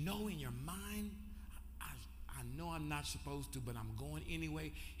 that you know in your mind, I know I'm not supposed to, but I'm going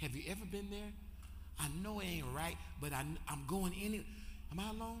anyway. Have you ever been there? I know it ain't right, but I'm going anyway. Am I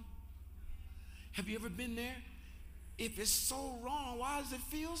alone? Have you ever been there? If it's so wrong, why does it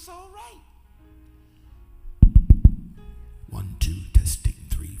feel so right? 1, 2, testing,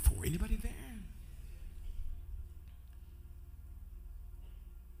 3, 4. Anybody there?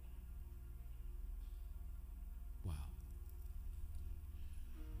 Wow.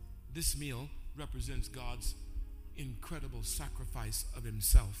 This meal represents God's incredible sacrifice of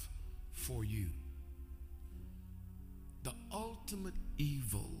himself for you. The ultimate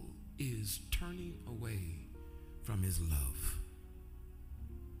evil is turning away from his love.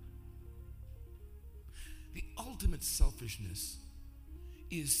 The ultimate selfishness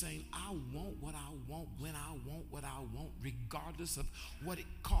is saying, I want what I want, when I want what I want, regardless of what it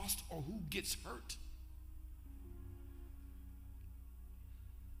costs or who gets hurt.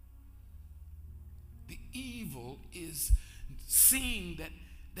 The evil is seeing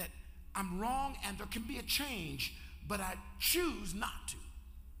that I'm wrong and there can be a change, but I choose not to.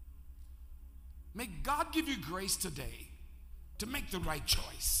 May God give you grace today to make the right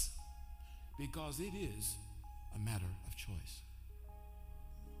choice, because it is a matter of choice.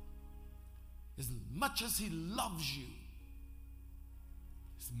 As much as he loves you,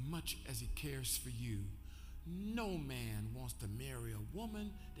 as much as he cares for you, no man wants to marry a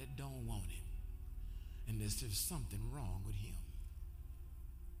woman that don't want him. And there's just something wrong with him.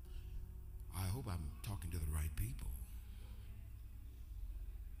 I hope I'm talking to the right people.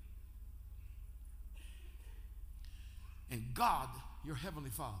 And God, your heavenly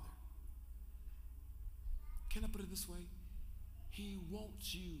Father, can I put it this way? He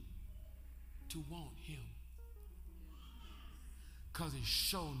wants you to want him, because he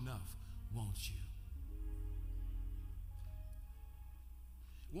sure enough wants you.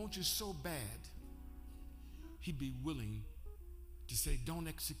 Wants you so bad, he'd be willing to say, don't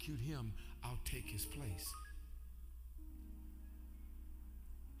execute him, I'll take his place.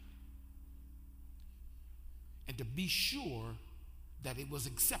 and to be sure that it was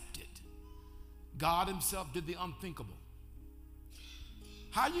accepted. God himself did the unthinkable.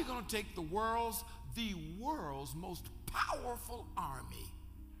 How are you going to take the world's most powerful army,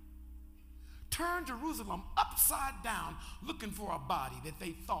 turn Jerusalem upside down looking for a body that they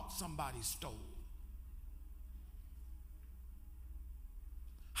thought somebody stole?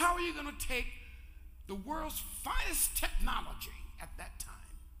 How are you going to take the world's finest technology at that time,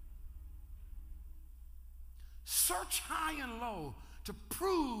 search high and low to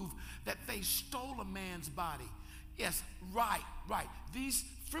prove that they stole a man's body? Yes, right. These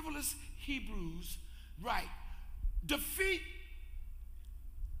frivolous Hebrews, defeat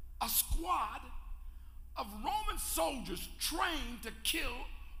a squad of Roman soldiers trained to kill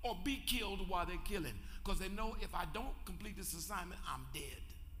or be killed while they're killing, because they know if I don't complete this assignment, I'm dead.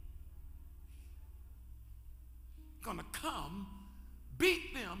 Gonna come,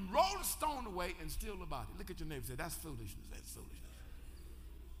 beat them, roll the stone away, and steal the body. Look at your neighbor and say, that's foolishness. That's foolishness.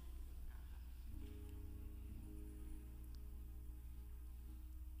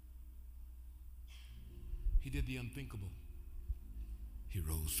 He did the unthinkable. He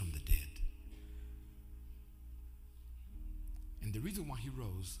rose from the dead. And the reason why he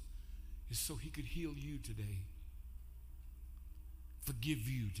rose is so he could heal you today, forgive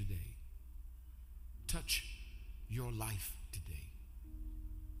you today, touch your life today,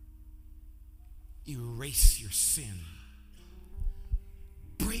 erase your sin,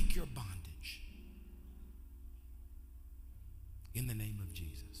 break your bondage in the name of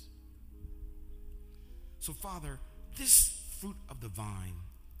Jesus. So, Father, this fruit of the vine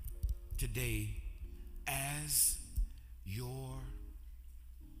today as your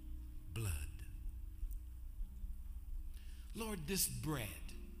blood. Lord, this bread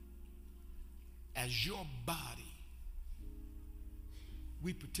as your body,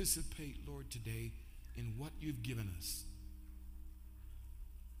 we participate, Lord, today in what you've given us.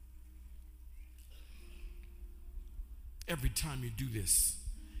 Every time you do this,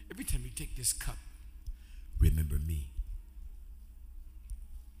 every time you take this cup, remember me.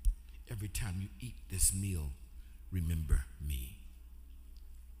 Every time you eat this meal, remember me.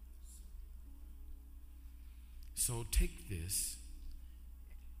 So take this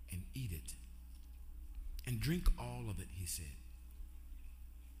and eat it and drink all of it, he said.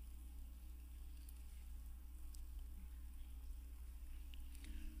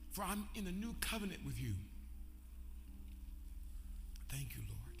 For I'm in a new covenant with you. Thank you,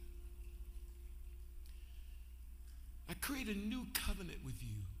 Lord. I create a new covenant with you.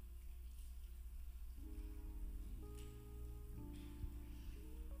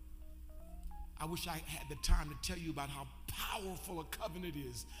 I wish I had the time to tell you about how powerful a covenant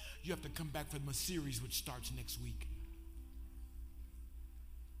is. You have to come back for my series, which starts next week.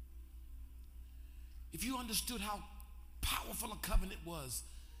 If you understood how powerful a covenant was,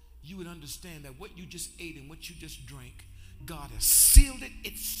 you would understand that what you just ate and what you just drank, God has sealed it,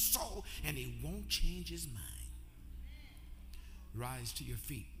 it's so, and he won't change his mind. Rise to your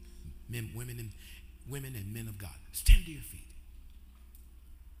feet, women and men of God. Stand to your feet.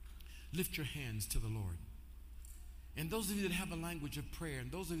 Lift your hands to the Lord. And those of you that have a language of prayer,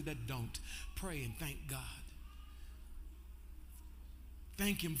 and those of you that don't, pray and thank God.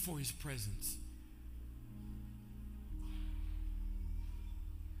 Thank him for his presence.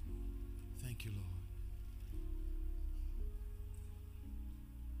 Thank you, Lord.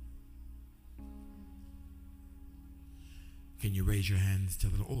 Can you raise your hands to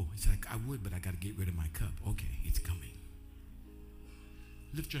the Lord? Oh, it's like, I would, but I got to get rid of my cup. Okay, it's coming.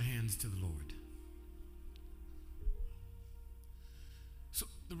 Lift your hands to the Lord. So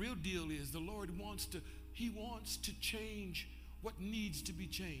the real deal is the Lord wants to change what needs to be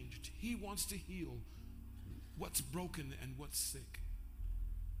changed. He wants to heal what's broken and what's sick.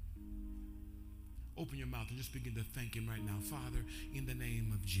 Open your mouth and just begin to thank him right now. Father, in the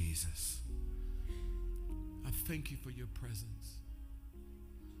name of Jesus, I thank you for your presence.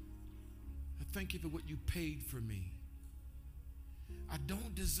 I thank you for what you paid for me. I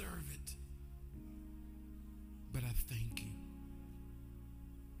don't deserve it, but I thank you.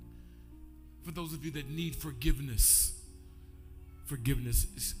 For those of you that need forgiveness, forgiveness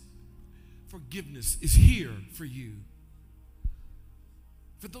is here for you.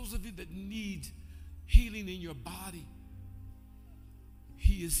 For those of you that need healing in your body,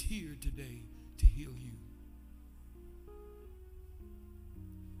 he is here today to heal you.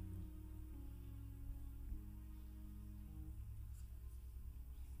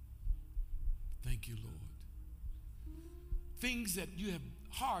 Thank you, Lord. Things that you have,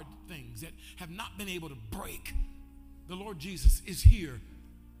 hard things that have not been able to break, the Lord Jesus is here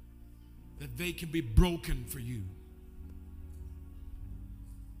that they can be broken for you.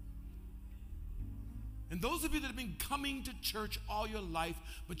 And those of you that have been coming to church all your life,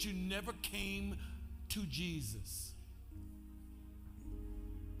 but you never came to Jesus,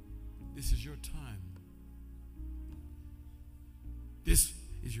 this is your time. This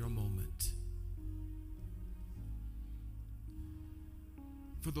is your moment.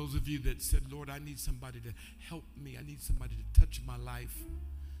 For those of you that said, Lord, I need somebody to help me. I need somebody to touch my life.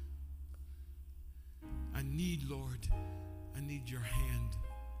 I need, Lord, I need your hand.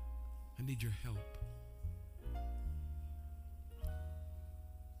 I need your help.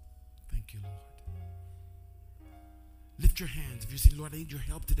 Thank you, Lord. Lift your hands if you say, Lord, I need your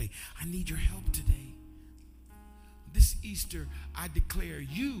help today. I need your help today. This Easter, I declare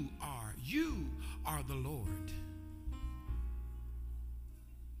you are the Lord.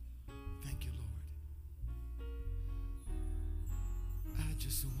 Thank you, Lord. I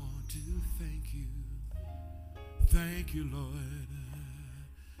just want to thank you. Thank you, Lord.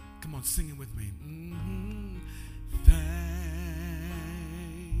 Come on, sing it with me. Thank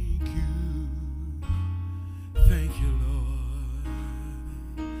you. Thank you, Lord.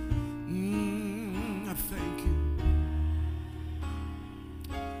 I thank you.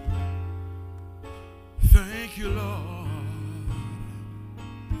 Thank you, Lord.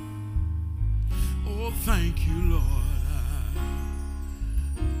 Oh, thank you, Lord.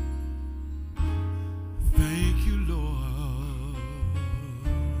 Thank you, Lord.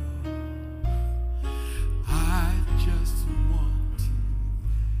 I just want to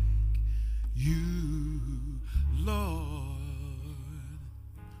thank you, Lord.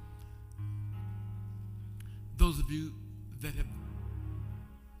 Those of you that have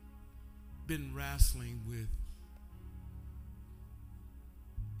been wrestling with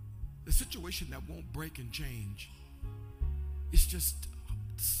the situation that won't break and change, it's just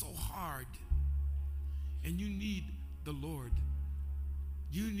so hard, and you need the Lord.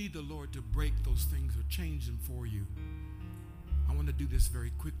 You need the Lord to break those things or change them for you. I want to do this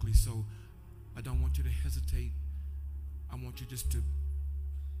very quickly, so I don't want you to hesitate. I want you just to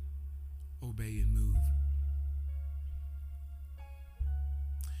obey and move.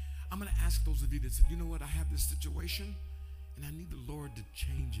 I'm going to ask those of you that said, you know what, I have this situation and I need the Lord to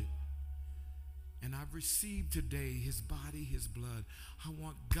change it. And I've received today his body, his blood. I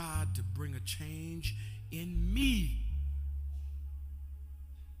want God to bring a change in me.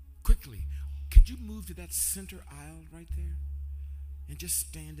 Quickly, could you move to that center aisle right there? And just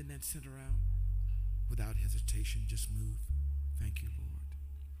stand in that center aisle without hesitation. Just move. Thank you, Lord.